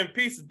type in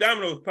pizza,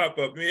 dominoes pop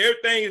up. I mean,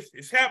 everything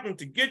is happening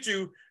to get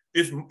you.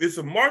 It's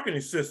a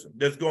marketing system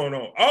that's going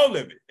on. All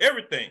of it,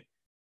 everything.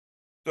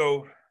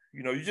 So,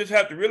 you know, you just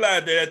have to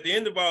realize that at the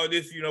end of all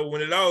this, you know,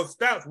 when it all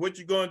stops, what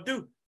you going to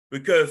do?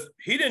 Because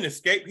he didn't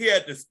escape. He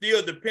had to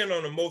still depend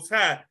on the Most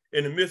High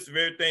in the midst of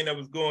everything that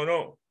was going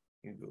on.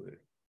 You go ahead.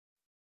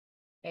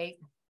 8.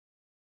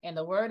 And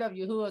the word of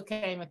Yahuwah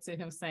came unto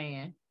him,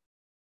 saying,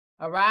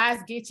 Arise,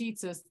 get ye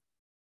to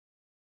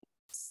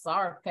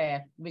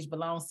Zarephath, which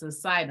belongs to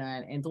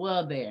Sidon, and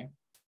dwell there.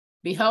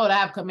 Behold, I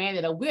have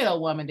commanded a widow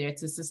woman there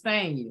to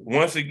sustain you.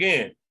 Once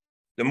again,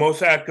 the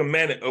Most High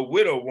commanded a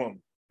widow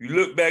woman. You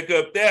look back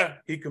up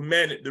there, he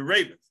commanded the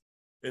ravens.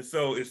 And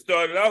so it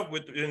started off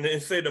with,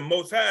 and say the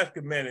Most High is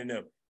commanding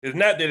them. It's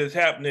not that it's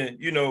happening,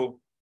 you know,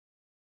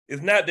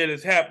 it's not that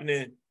it's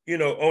happening, you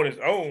know, on its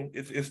own.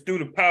 It's through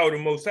the power of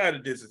the Most High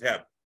that this is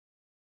happening.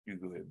 You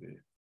go ahead, baby.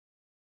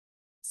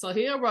 So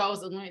he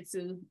arose and went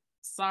to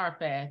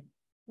Zarephath.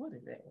 What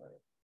is that word?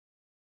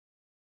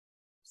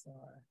 Sorry.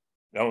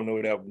 I don't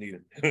know that one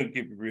either. Keep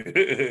it real,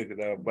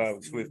 because our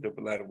Bible switched up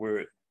a lot of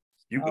words.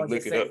 You can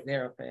look it up.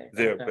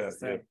 Zarephath.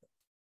 Yeah.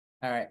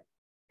 All right.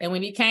 And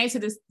when he came to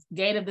the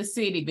gate of the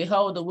city,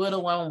 behold, the widow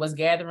woman was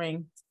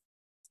gathering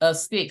of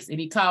sticks, and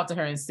he called to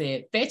her and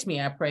said, Fetch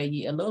me, I pray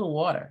ye, a little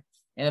water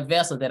in a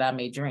vessel that I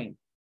may drink.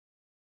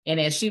 And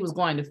as she was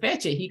going to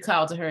fetch it, he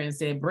called to her and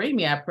said, Bring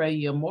me, I pray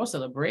you, a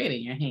morsel of bread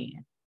in your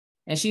hand.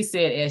 And she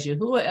said, As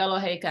Yahuwah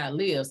Elohei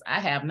lives, I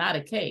have not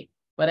a cake,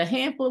 but a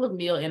handful of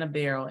meal in a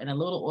barrel and a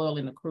little oil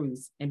in a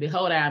cruse. And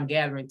behold, I am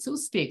gathering 2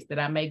 sticks that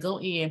I may go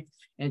in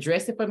and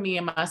dress it for me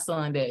and my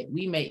son, that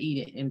we may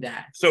eat it and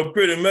die. So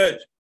pretty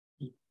much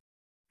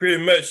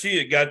she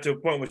had got to a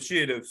point where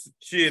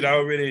she had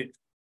already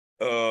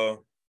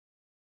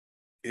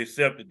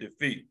accepted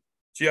defeat.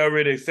 She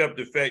already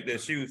accepted the fact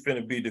that she was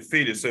finna be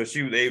defeated. So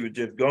she was able to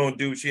just go and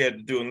do what she had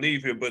to do and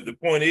leave here. But the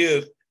point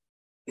is,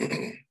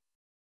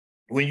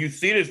 when you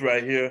see this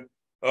right here,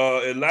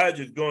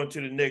 Elijah's going to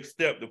the next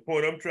step. The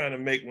point I'm trying to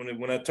make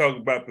when I talk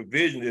about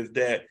provision is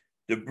that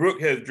the brook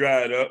has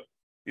dried up.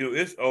 You know,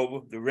 it's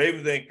over. The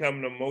ravens ain't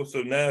coming no more.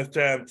 So now it's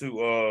time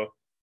to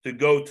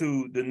go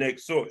to the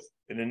next source.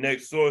 And the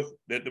next source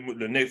that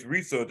the next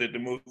resource that the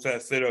Most High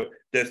set up,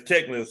 that's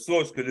technically a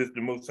source because it's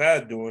the Most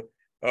High doing,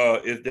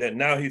 is that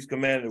now he's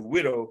commanded a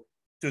widow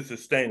to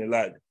sustain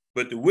Elijah.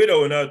 But the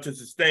widow, in order to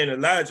sustain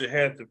Elijah,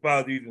 has to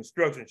follow these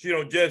instructions.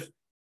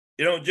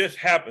 It don't just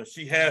happen.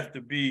 She has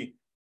to be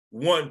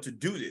one to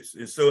do this.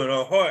 And so in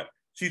her heart,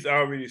 she's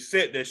already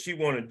set that she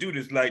want to do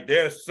this. Like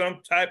there's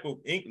some type of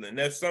inkling,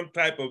 there's some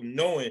type of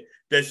knowing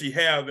that she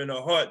have in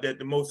her heart that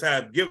the Most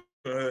High has given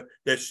her,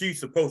 that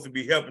she's supposed to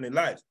be helping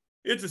Elijah.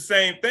 It's the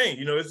same thing,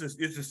 you know. It's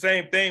the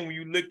same thing when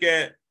you look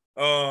at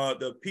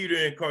the Peter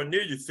and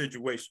Cornelius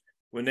situation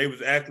when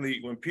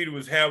Peter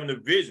was having a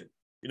vision,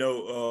 you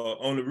know,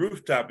 on the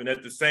rooftop, and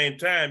at the same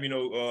time, you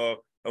know,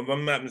 if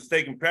I'm not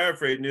mistaken,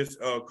 paraphrasing this,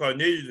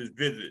 Cornelius is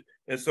visited,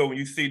 and so when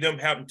you see them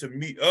happen to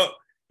meet up,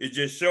 it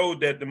just showed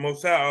that the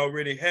Most High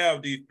already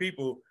have these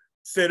people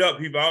set up.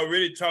 He's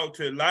already talked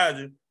to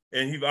Elijah,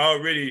 and he's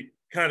already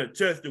kind of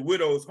touched the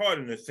widow's heart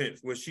in a sense,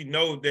 where she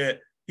knows that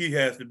he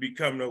has to be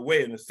coming her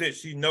way. In a sense,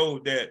 she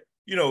knows that,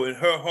 you know, in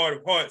her heart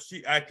of hearts,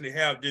 she actually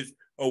have this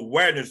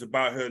awareness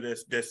about her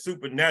that's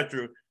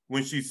supernatural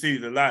when she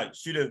sees Elijah.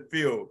 She doesn't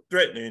feel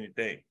threatened or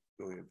anything.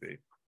 Go ahead, babe.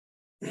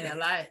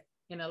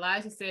 And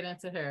Elijah said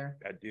unto her,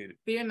 I did it.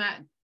 Fear not,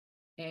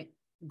 and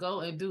go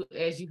and do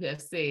as you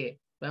have said,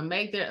 but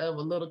make thereof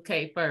a little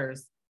cake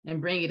first,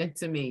 and bring it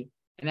unto me,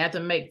 and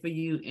after make for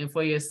you and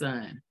for your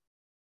son.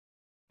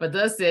 But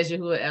thus says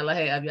Yahuwah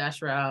Elohei of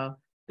Yashrael,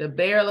 the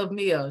barrel of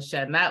meal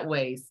shall not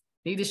waste,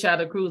 neither shall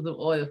the cruse of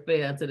oil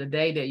fail until the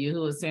day that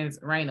Yahuwah sends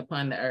rain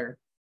upon the earth.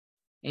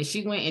 And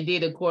she went and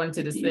did according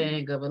to the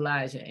saying of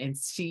Elijah, and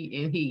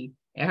she and he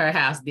and her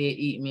house did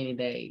eat many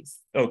days.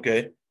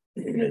 Okay.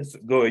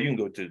 Go ahead, you can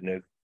go to the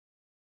next.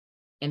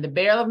 And the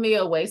barrel of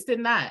meal wasted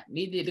not,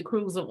 neither did the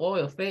cruse of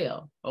oil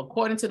fail,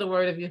 according to the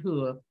word of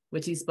Yahuwah,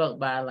 which he spoke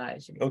by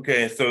Elijah.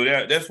 Okay, so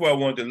that's why I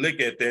wanted to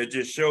look at that. It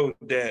just shows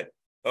that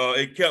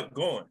it kept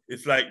going.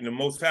 It's like the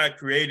Most High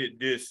created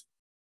this.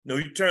 No,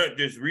 he turned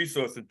this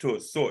resource into a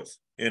source,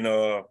 and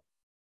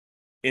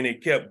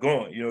it kept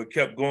going. You know, it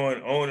kept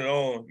going on and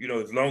on. You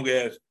know, as long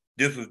as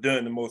this was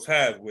done the Most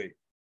High's way.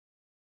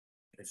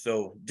 And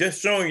so,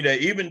 just showing you that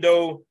even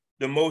though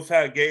the Most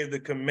High gave the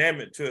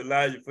commandment to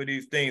Elijah for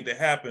these things to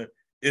happen,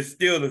 it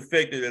still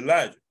affected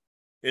Elijah.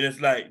 And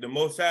it's like the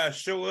Most High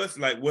show us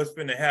like what's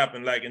going to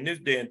happen, like in this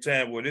day and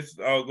time where this is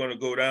all going to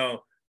go down,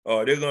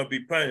 they're going to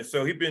be punished.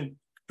 So he's been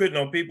putting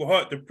on people's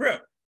heart to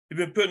prep. He's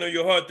been putting on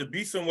your heart to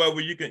be somewhere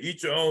where you can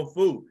eat your own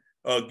food,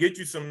 get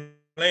you some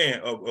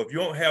land. If you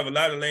don't have a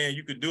lot of land,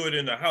 you can do it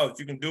in the house.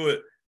 You can do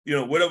it,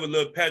 whatever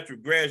little patch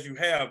of grass you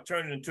have,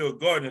 turn it into a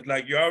garden. It's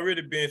like you're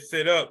already being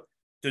set up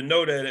to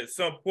know that at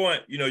some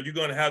point, you're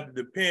going to have to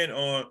depend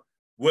on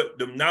what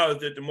the knowledge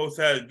that the Most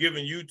High has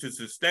given you to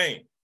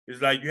sustain.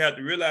 It's like you have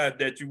to realize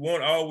that you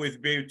won't always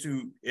be able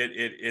to,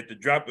 at the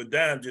drop of a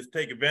dime, just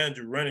take advantage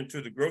of running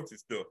to the grocery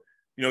store,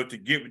 to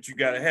get what you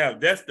got to have.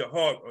 That's the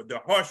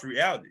harsh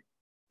reality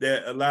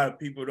that a lot of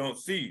people don't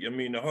see. I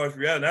mean, the harsh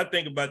reality. I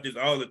think about this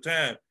all the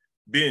time,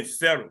 being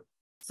settled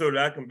so that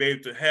I can be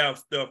able to have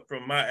stuff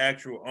from my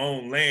actual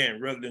own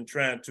land rather than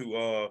trying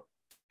to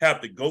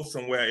have to go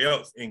somewhere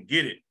else and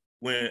get it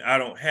when I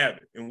don't have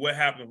it. And what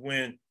happens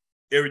when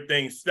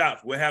everything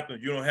stops? What happens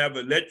if you don't have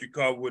an electric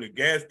car with a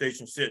gas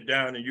station shut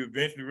down and you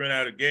eventually run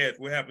out of gas?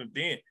 What happens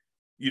then?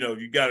 You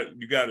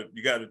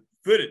gotta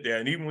put it there.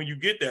 And even when you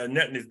get there,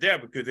 nothing is there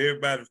because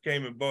everybody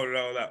came and bought it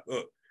all out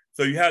up.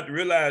 So you have to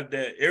realize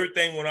that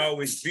everything won't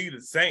always be the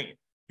same.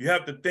 You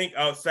have to think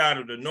outside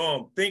of the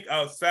norm, think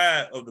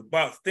outside of the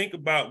box. Think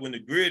about when the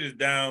grid is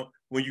down,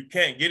 when you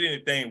can't get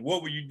anything,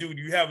 what will you do?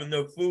 Do you have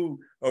enough food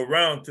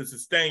around to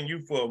sustain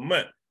you for a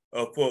month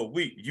or for a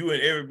week? You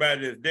and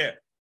everybody that's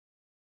there.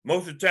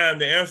 Most of the time,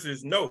 the answer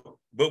is no,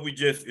 but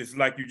it's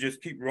like you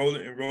just keep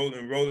rolling and rolling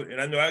and rolling.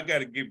 And I know I got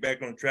to get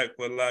back on track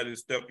for a lot of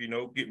this stuff,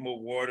 get more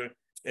water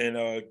and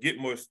get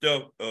more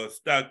stuff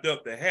stocked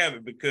up to have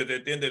it, because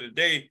at the end of the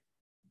day,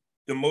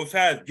 the Most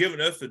High has given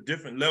us a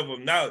different level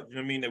of knowledge.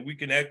 That we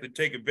can actually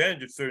take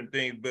advantage of certain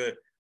things, but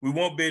we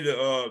won't be able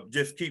to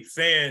just keep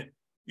saying,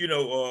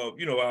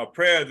 our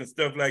prayers and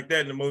stuff like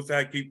that. And the Most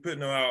High keep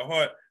putting on our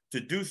heart to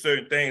do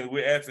certain things.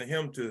 We're asking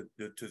him to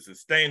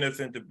sustain us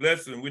and to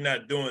bless us, and we're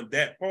not doing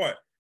that part.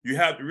 You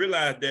have to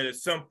realize that at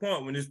some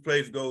point when this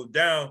place goes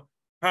down,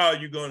 how are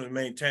you going to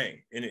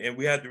maintain? And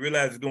we have to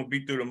realize it's going to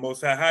be through the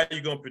Most High. How are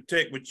you going to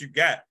protect what you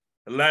got?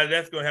 A lot of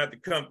that's going to have to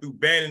come through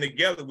banding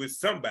together with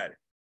somebody.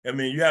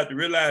 You have to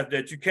realize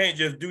that you can't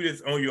just do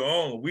this on your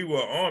own. We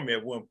were an army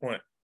at one point.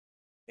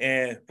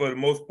 And for the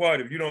most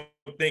part, if you don't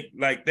think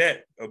like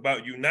that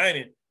about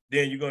uniting,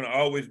 then you're going to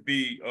always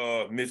be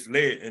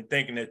misled and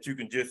thinking that you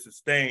can just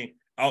sustain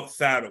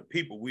outside of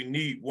people. We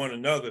need one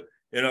another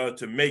in order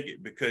to make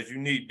it, because you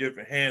need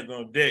different hands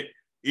on deck,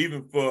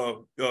 even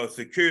for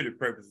security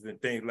purposes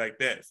and things like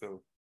that.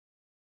 So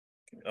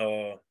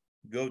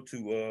go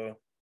to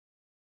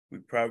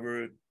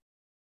Proverbs.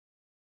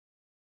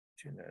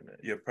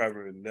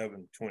 Proverbs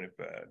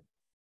 11:25.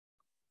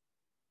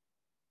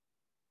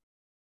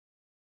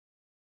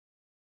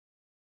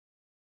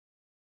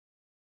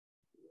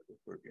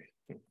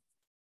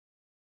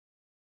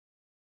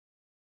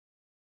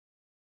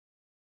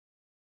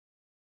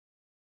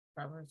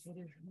 Proverbs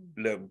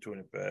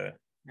 11:25.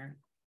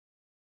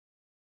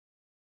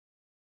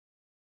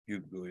 You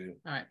go ahead.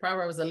 All right,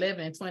 Proverbs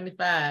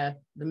 11:25.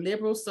 The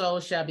liberal soul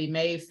shall be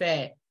made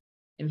fat,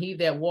 and he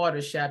that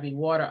waters shall be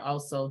water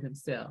also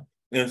himself.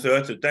 And so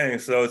that's the thing.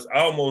 So it's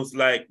almost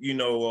like,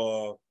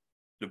 the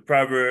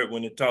proverb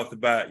when it talks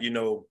about,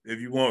 if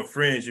you want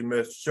friends, you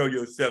must show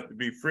yourself to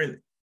be friendly.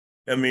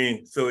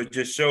 So it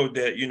just showed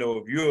that,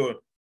 if you're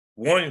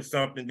wanting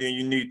something, then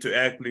you need to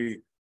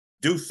actually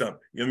do something.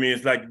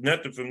 It's like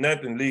nothing from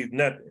nothing leaves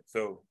nothing.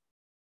 So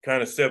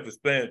kind of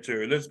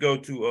self-explanatory. Let's go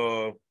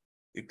to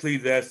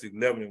Ecclesiastes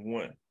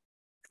 11:1,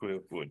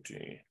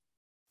 12-14.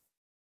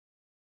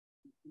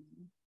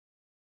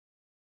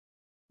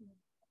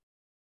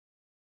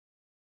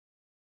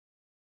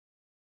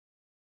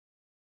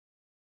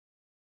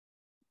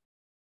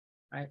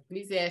 All right,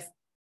 Ecclesiastes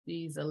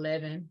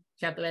 11,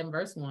 chapter 11,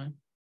 verse 1.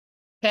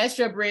 Cast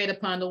your bread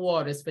upon the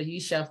waters, for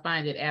ye shall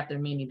find it after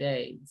many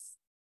days.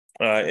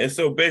 And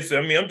so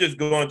basically, I'm just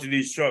going to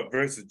these short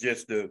verses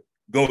just to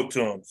go to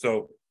them.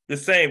 So the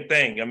same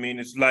thing.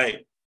 It's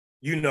like,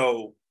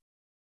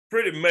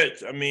 pretty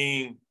much,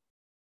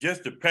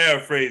 just to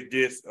paraphrase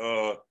this,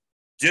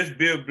 just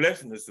be a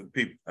blessing to some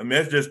people.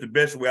 That's just the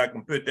best way I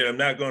can put that. I'm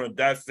not going to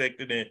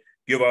dissect it and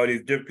give all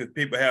these different, because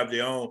people have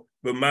their own,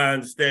 but my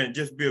understanding,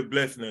 just be a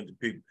blessing unto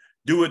people.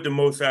 Do what the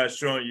Most High is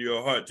showing you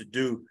your heart to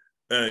do,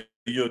 to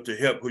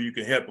help who you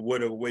can help in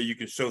whatever way you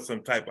can show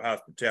some type of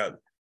hospitality.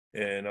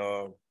 And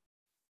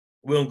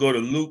we're going to go to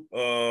Luke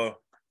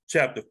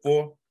chapter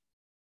 4.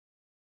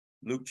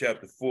 Luke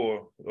chapter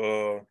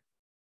 4.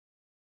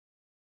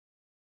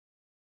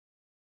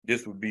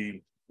 This would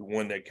be the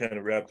one that kind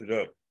of wrapped it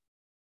up.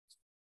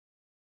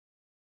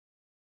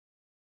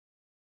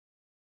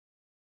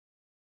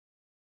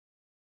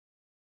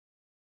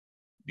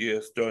 Yeah,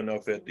 starting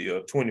off at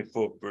the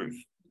 24th verse.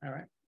 All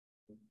right.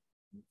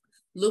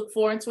 Luke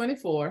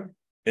 4:24.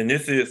 And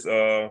this is,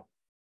 the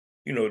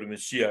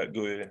Mashiach.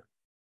 Go ahead.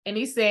 And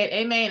he said,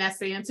 Amen, I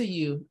say unto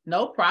you,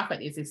 no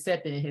prophet is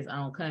accepted in his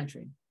own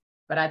country.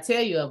 But I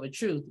tell you of a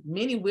truth,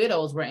 many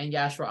widows were in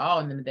Yashra all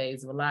in the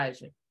days of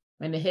Elijah.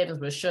 when the heavens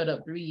were shut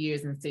up 3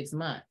 years and 6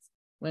 months,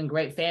 when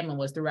great famine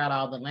was throughout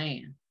all the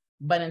land.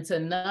 But unto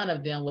none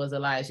of them was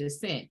Elijah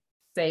sent,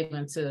 save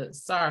unto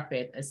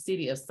Sarephath, a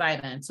city of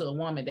Sidon, to a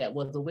woman that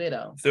was a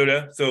widow.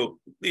 So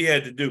he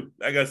had to do,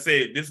 like I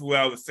said, this is what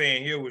I was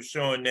saying here, was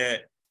showing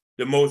that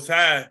the Most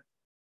High,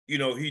 you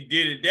know, he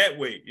did it that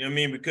way. You know what I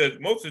mean? Because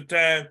most of the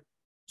time,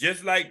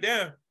 just like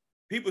that,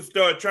 people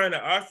start trying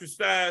to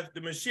ostracize the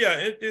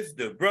Mashiach. And this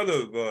the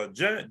brother of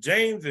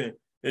James and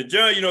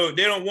John, you know,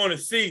 they don't want to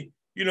see,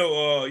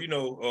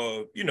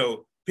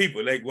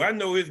 people like, well, I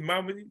know his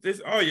mama.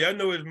 I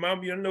know his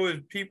mama. I know his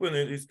people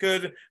and his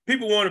cousin.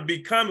 People want to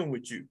be common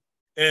with you.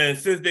 And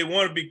since they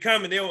want to be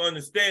common, they don't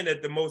understand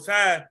that the Most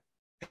High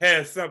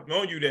has something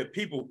on you that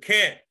people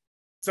can't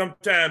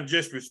sometimes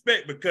just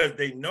respect because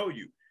they know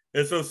you.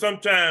 And so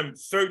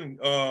sometimes certain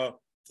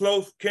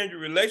close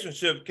kindred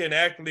relationships can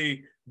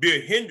actually be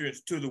a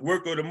hindrance to the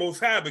work of the Most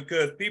High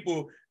because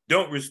people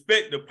don't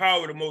respect the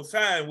power of the Most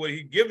High and what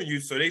he's given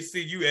you. So they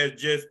see you as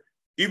just,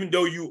 even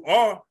though you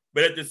are,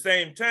 but at the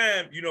same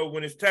time, you know,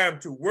 when it's time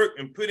to work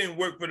and put in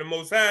work for the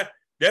Most High,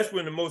 that's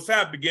when the Most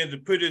High begins to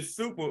put his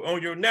super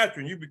on your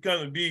natural. And you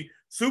become to be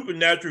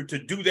supernatural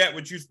to do that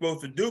what you're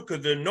supposed to do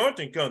because the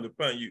anointing comes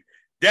upon you.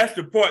 That's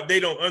the part they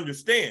don't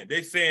understand.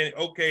 They saying,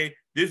 okay,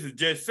 this is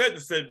just such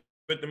and such,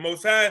 but the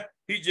Most High,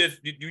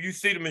 you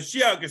see the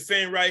Mashiach is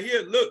saying right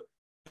here, look,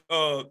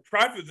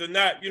 prophets are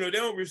not, you know, they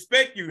don't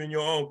respect you in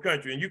your own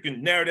country. And you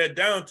can narrow that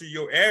down to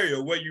your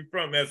area, where you're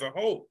from as a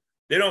whole.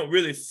 They don't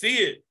really see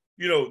it,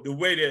 you know, the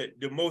way that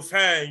the Most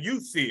High and you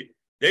see it.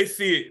 They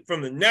see it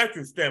from the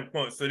natural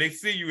standpoint. So they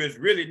see you as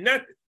really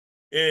nothing.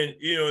 And,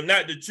 you know,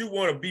 not that you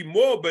want to be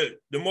more, but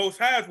the Most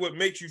High is what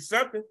makes you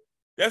something.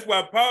 That's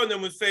why Paul and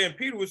them was saying,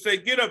 Peter would say,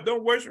 get up,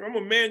 don't worship. I'm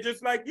a man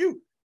just like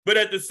you. But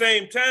at the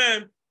same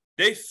time,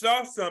 they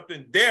saw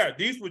something there.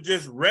 These were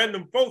just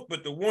random folks,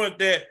 but the ones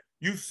that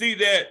you see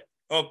that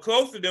are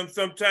close to them,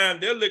 sometimes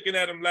they're looking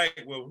at them like,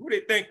 well, who they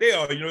think they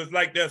are? You know, it's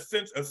like that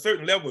sense, a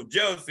certain level of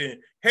jealousy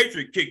and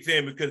hatred kicks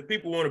in because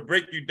people want to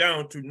break you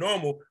down to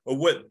normal or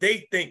what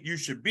they think you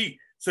should be.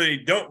 So they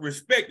don't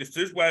respect it. So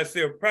that's why I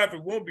say a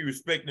prophet won't be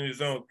respecting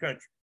his own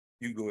country.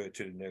 You go ahead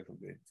to the next one,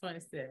 baby.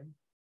 27.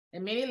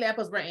 And many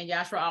lepers were in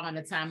Yashra in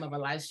the time of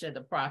Elisha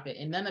the prophet,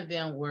 and none of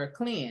them were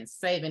cleansed,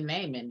 saving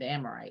Naaman the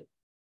Amorite.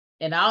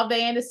 And all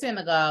they in the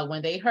synagogue,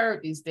 when they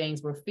heard these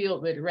things, were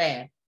filled with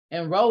wrath,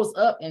 and rose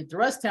up and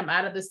thrust him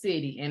out of the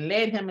city, and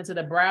led him into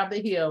the brow of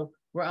the hill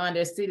whereon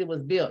their city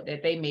was built,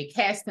 that they may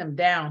cast him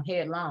down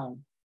headlong.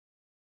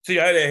 See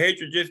how that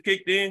hatred just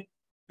kicked in?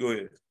 Go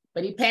ahead.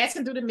 But he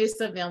passing through the midst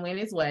of them, went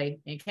his way,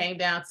 and came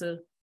down to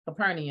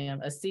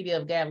Capernaum, a city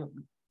of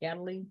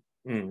Galilee,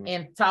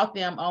 and taught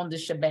them on the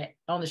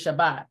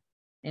Shabbat.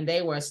 And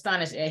they were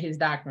astonished at his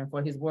doctrine,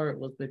 for his word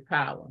was with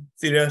power.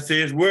 See,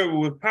 his word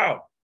was with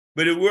power.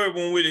 But the word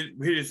went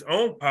with his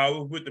own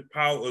power, with the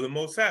power of the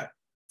Most High.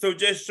 So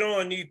just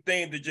showing these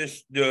things to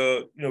just,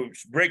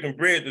 breaking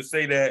bread to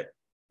say that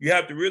you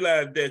have to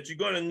realize that you're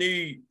going to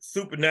need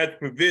supernatural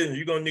provision.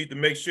 You're going to need to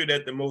make sure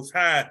that the Most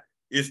High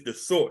is the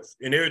source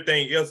and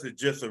everything else is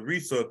just a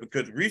resource,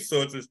 because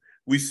resources,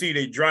 we see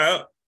they dry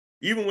up.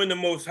 Even when the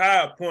Most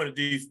High appointed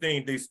these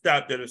things, they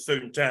stopped at a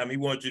certain time. He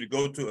wants you to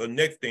go to a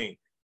next thing.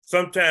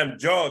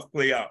 Sometimes jobs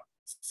play out,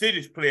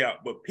 cities play out,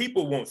 but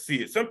people won't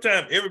see it.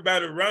 Sometimes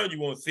everybody around you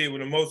won't see it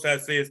when the Most High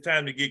says it's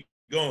time to get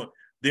going.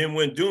 Then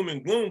when doom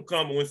and gloom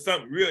come, and when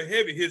something real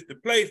heavy hits the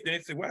place, then they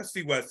say, well, I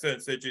see why such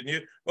and such in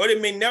here. Or they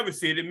may never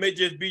see it. It may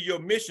just be your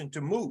mission to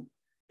move.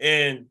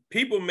 And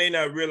people may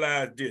not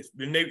realize this,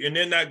 and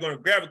they're not going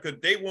to grab it because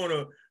they want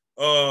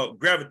to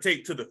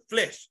gravitate to the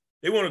flesh.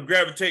 They want to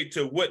gravitate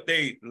to what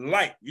they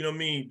like, you know what I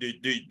mean?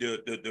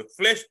 The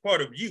flesh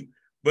part of you.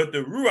 But the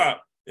Ruach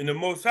and the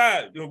Most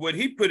High, what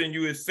he put in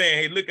you is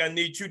saying, hey, look, I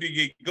need you to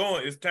get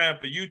going. It's time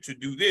for you to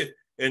do this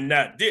and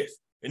not this.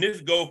 And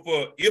this go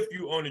for if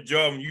you on the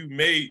job and you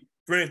made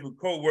friends with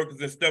co-workers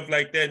and stuff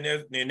like that,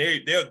 and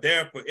they're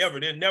there forever.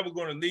 They're never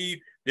going to leave.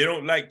 They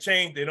don't like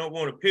change. They don't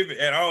want to pivot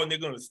at all. And they're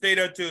going to stay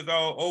there till it's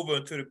all over,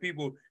 until the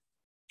people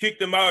kick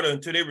them out, or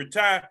until they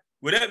retire.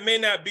 Well, that may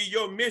not be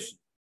your mission.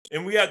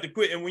 And we have to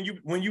quit. And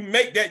when you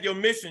make that your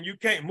mission, you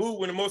can't move.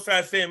 When the Most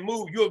High saying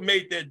move, you have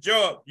made that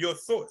job your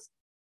source.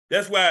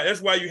 That's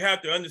why you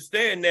have to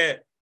understand that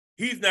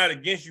he's not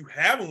against you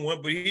having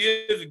one, but he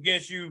is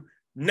against you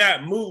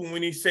not moving.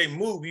 When he say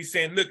move, he's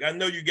saying, look, I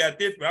know you got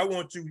this, but I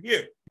want you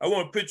here. I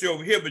want to put you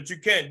over here, but you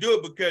can't do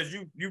it because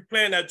you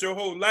planned out your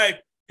whole life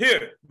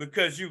here,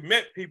 because you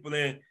met people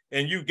and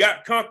you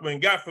got comfortable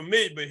and got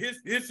familiar. But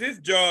his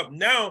job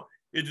now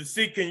is to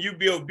see, can you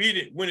be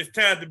obedient when it's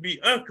time to be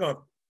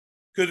uncomfortable?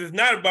 Because it's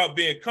not about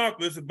being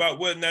comfortable. It's about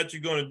whether or not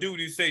you're going to do what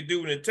he say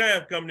do when the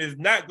time comes. It's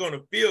not going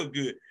to feel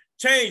good.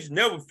 Change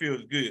never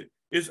feels good.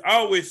 It's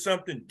always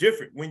something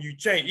different when you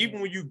change.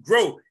 Even when you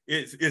grow,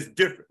 it's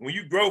different. When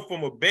you grow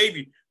from a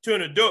baby to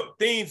an adult,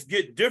 things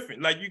get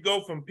different. Like you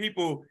go from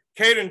people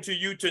catering to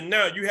you to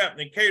now you have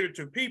to cater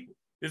to people.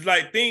 It's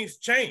like things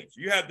change.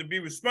 You have to be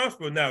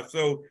responsible now.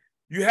 So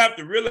you have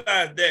to realize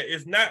that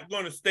it's not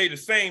going to stay the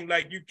same.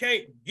 Like you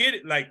can't get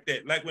it like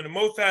that. Like when the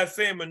Most High is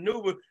saying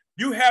maneuver,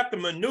 You have to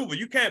maneuver.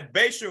 You can't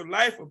base your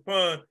life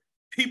upon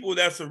people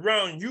that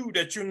surround you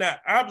that you're not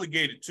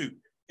obligated to.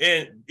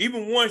 And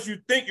even once you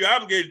think you're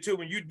obligated to,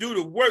 when you do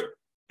the work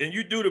and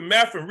you do the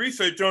math and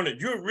research on it,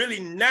 you're really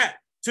not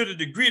to the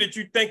degree that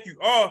you think you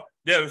are,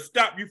 that'll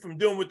stop you from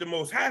doing what the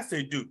Most High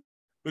say do.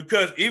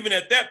 Because even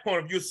at that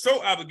point, if you're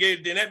so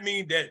obligated, then that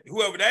means that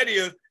whoever that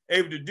is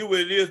able to do what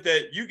it is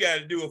that you got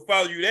to do or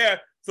follow you there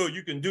so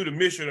you can do the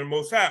mission of the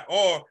Most High,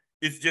 or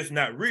it's just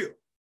not real.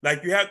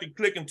 Like you have to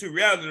click into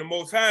reality. The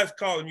Most High is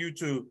calling you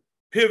to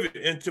pivot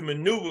and to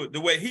maneuver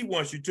the way he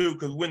wants you to,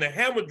 because when the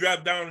hammer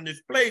drops down in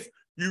this place,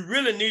 you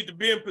really need to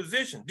be in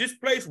position. This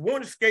place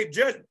won't escape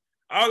judgment.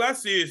 All I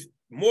see is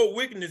more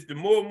wickedness. The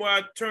more and more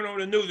I turn on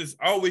the news, there's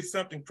always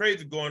something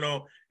crazy going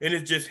on, and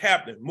it's just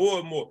happening more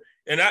and more.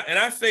 And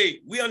I say,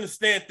 we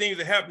understand things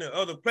that happen in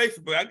other places,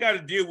 but I got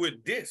to deal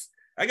with this.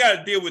 I got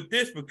to deal with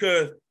this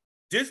because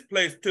this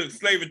place took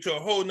slavery to a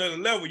whole nother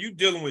level. You're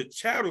dealing with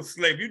chattel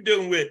slavery. You're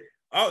dealing with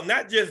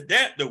not just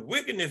that, the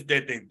wickedness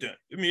that they've done.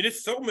 I mean,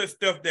 there's so much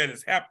stuff that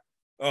has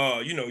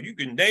happened. You know, you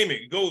can name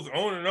it. It goes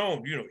on and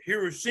on. You know,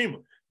 Hiroshima.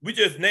 We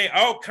just name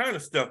all kind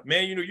of stuff,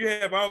 man. You know, you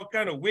have all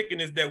kind of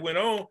wickedness that went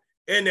on,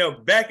 and they're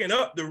backing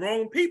up the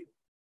wrong people.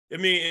 I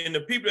mean, and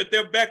the people that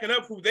they're backing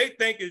up, who they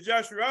think is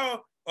Joshua,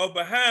 are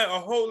behind a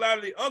whole lot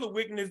of the other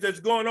wickedness that's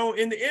going on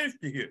in the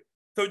industry here.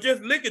 So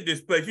just look at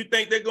this place. You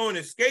think they're going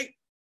to escape?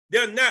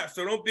 They're not.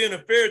 So don't be in a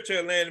fairy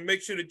tale land, and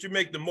make sure that you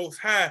make the Most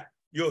High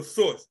your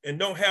source, and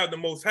don't have the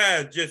Most High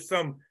as just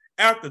some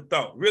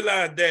afterthought.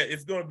 Realize that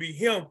it's going to be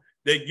him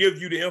that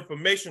gives you the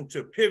information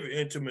to pivot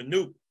and to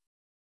maneuver.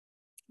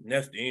 And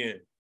that's the end.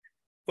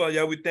 Father,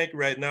 y'all, we thank you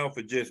right now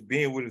for just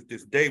being with us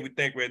this day. We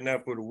thank you right now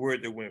for the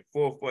word that went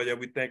forth. Father, y'all,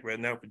 we thank you right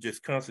now for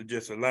just constantly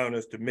just allowing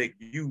us to make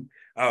you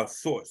our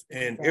source,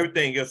 and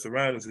everything else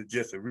around us is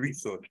just a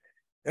resource.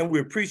 And we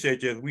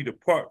appreciate you as we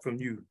depart from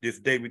you this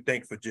day. We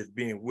thank you for just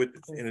being with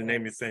us. In the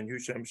name of your son,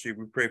 Yahushua HaMashiach,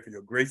 we pray for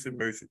your grace and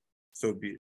mercy. So be it.